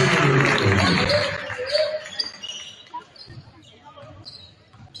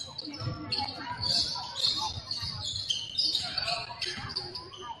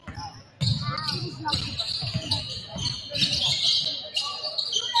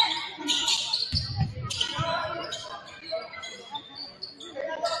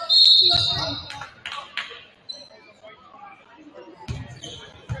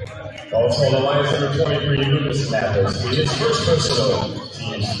 Also on the line is number 23, Lucas Mathis. He is first personal,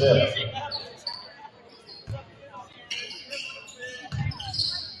 team's fifth.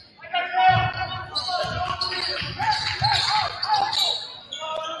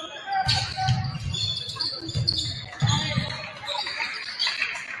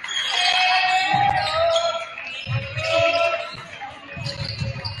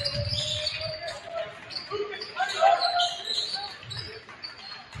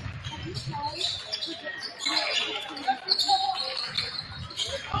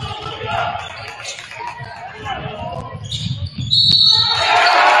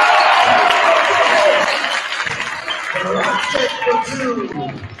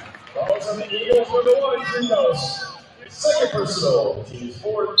 Second personal, team's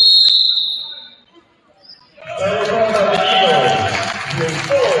fourth. Title called by the Eagles, doing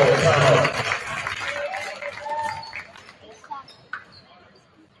full timeout.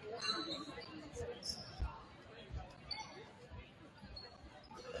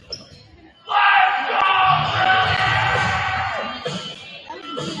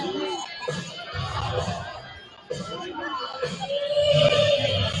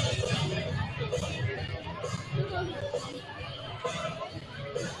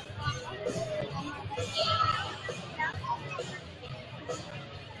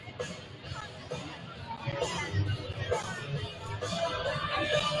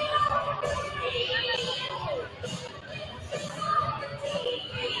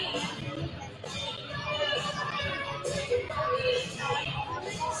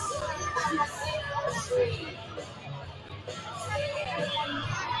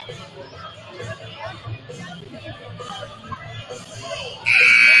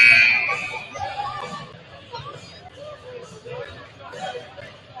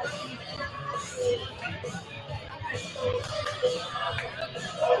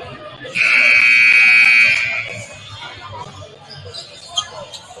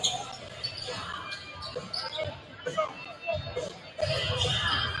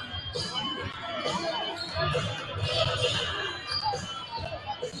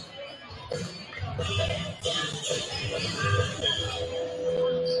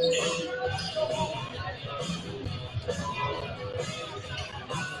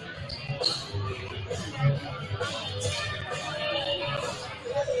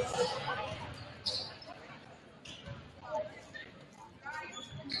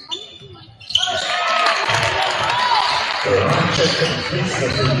 Completes the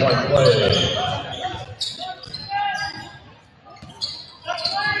three-point play.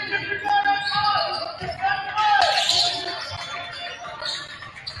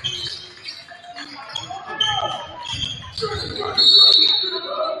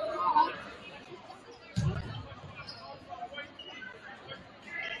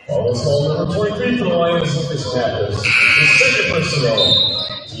 Almost all number 23 for the line is Lucas Mathis. His second personal,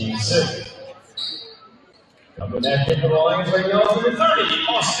 team 6. Coming back in for the Lions right now, number 30,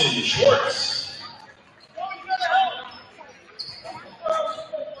 Austin Schwartz.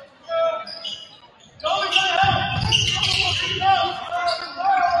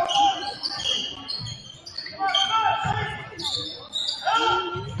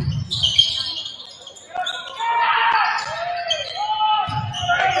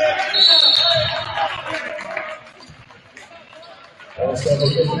 Also,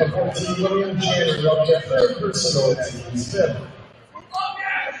 the 14, Brillion Chandler up their third personal, team's fifth.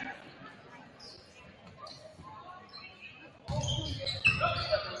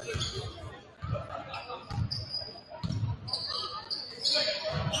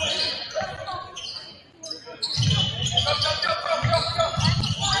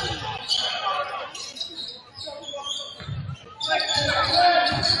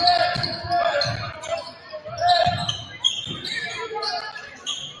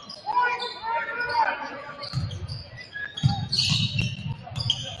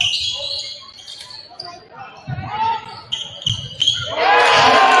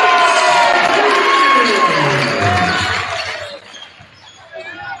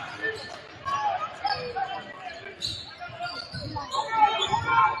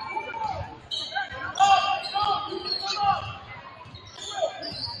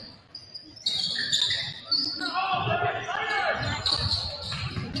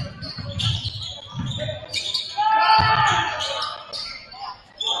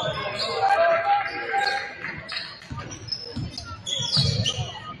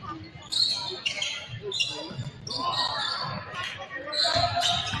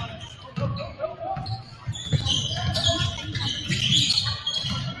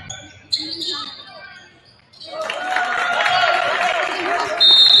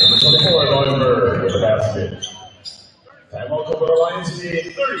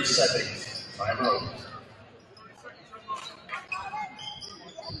 a 30-second timeout.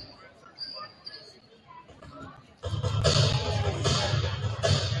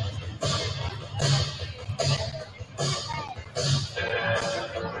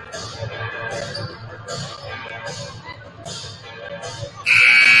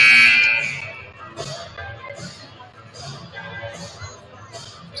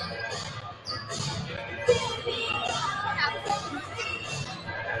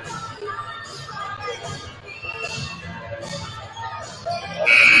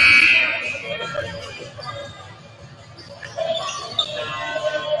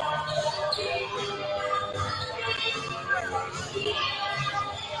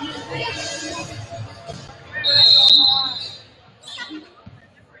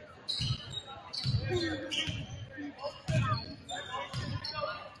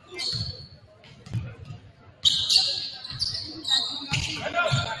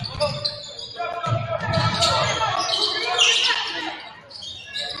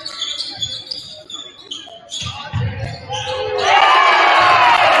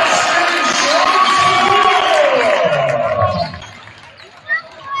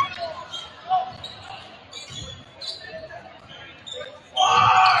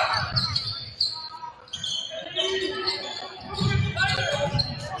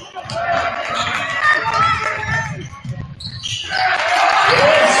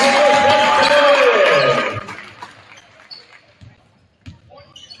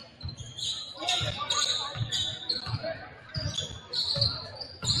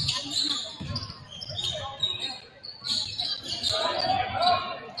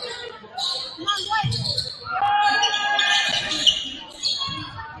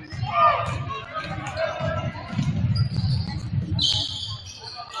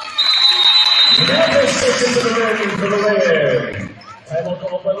 Into the ring for the win. Timeout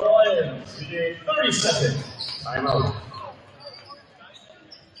called by the Lions. We gave 30 seconds. Timeout.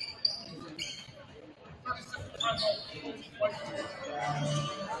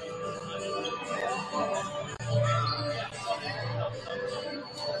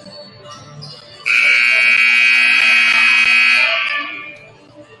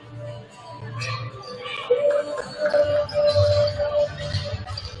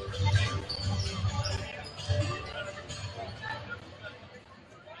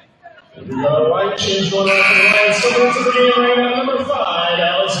 We got a white change going on for the Lions. Coming into the game right now, number 5,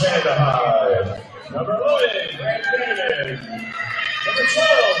 Alice Vanderhyde. Number 11, Grant Vanderman. Number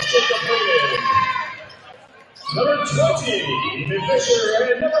 12, Jacob Hayden. Number 20, Ethan Fisher.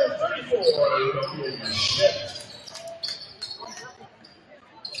 And number 34, Logan Schmidt.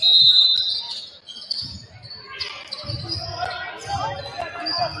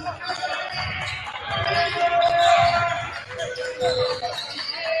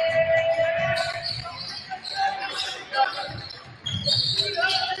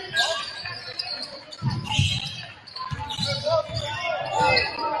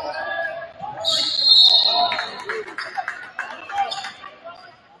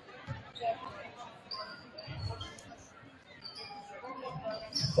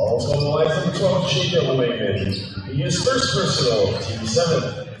 Ball's on the line from 12, Jacob Hayden. He is first personal, team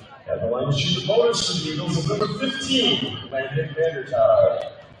 7. At the line to shoot the bonus for the Eagles of number 15, Landon Vanderhyde.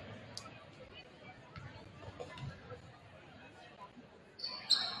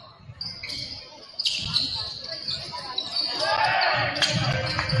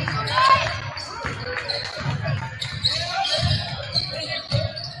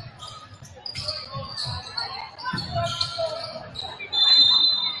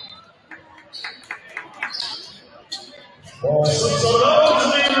 Ball slips on out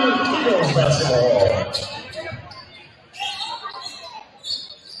to Eagles basketball.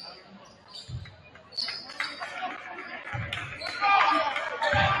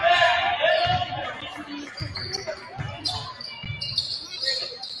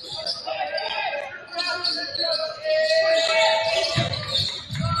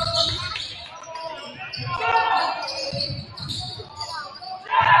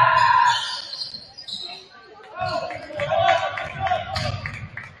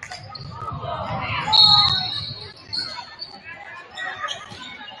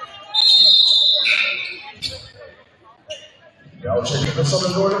 Now checking for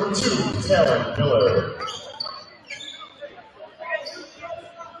someone door number 2, Talon Miller.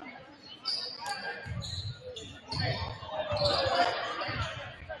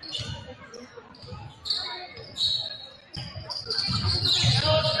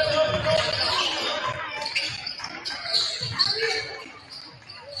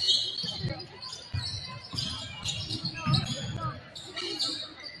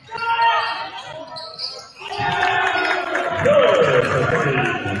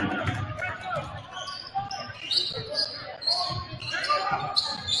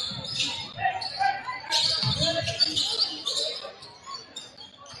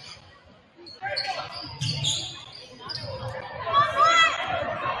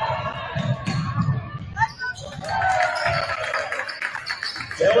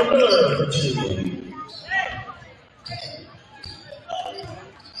 Miller for 2.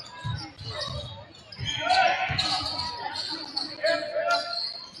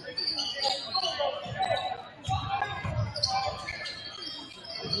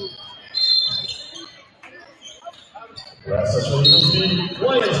 Last session will be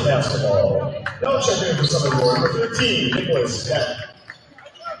Lions basketball. Now check in for Summer Board for 15, Nicholas Peck.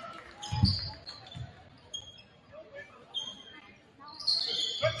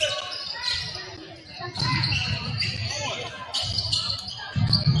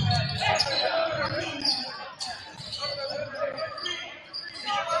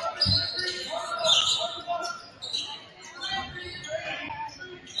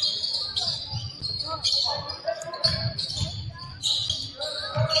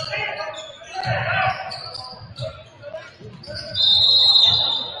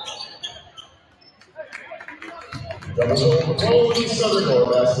 Double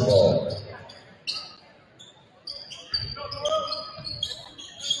Southern basketball.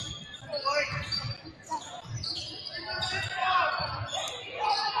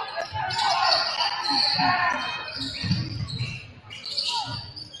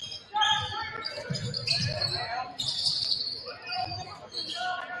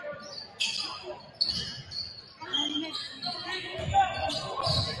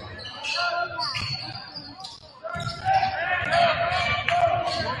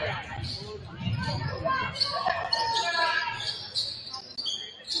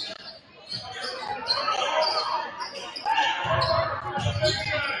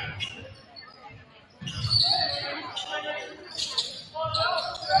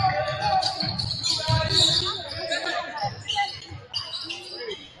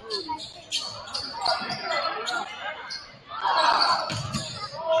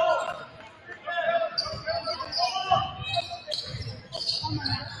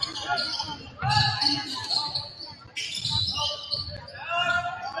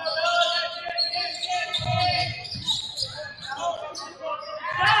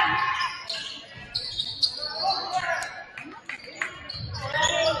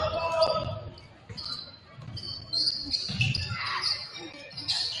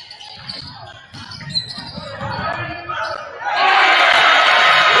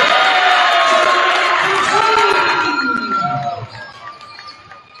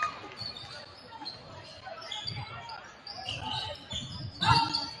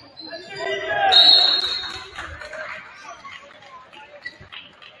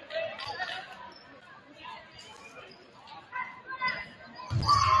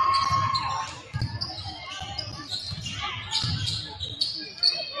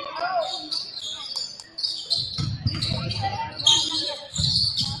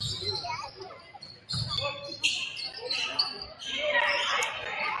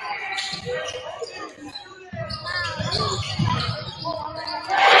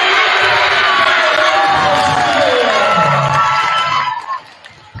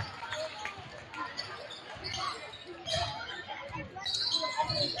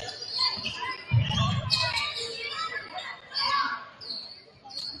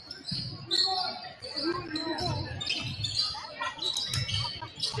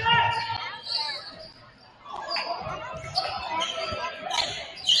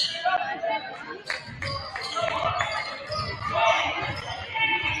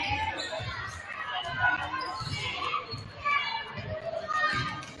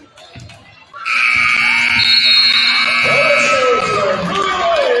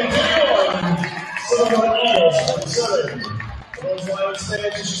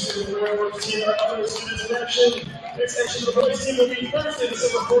 Next session for the boys team will be Thursday,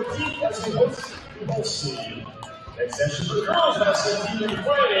 December 14th as we host the Varsity. Next session for the girls basketball team will be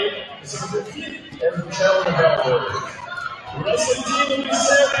Friday, December 15th as we travel to Bellwood. The wrestling team will be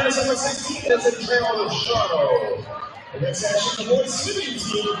Saturday, December 16th as they travel to Charlotte. The next session for the boys swimming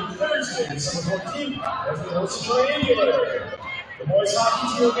team will be Thursday, December 14th as we host the Triangular. The boys hockey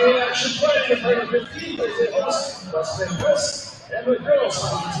team will be in action Friday, December 15th as they host West West. And the girls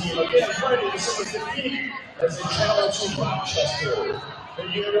hockey team again Friday, December 15th as they travel to Rochester.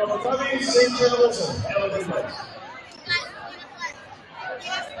 Thank you everyone for coming, safe travels, and have a good night.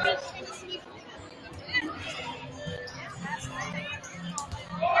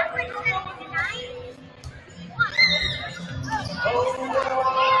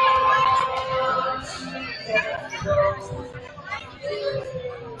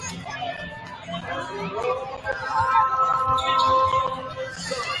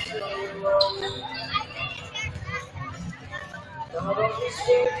 How about this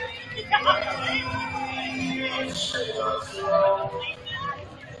one?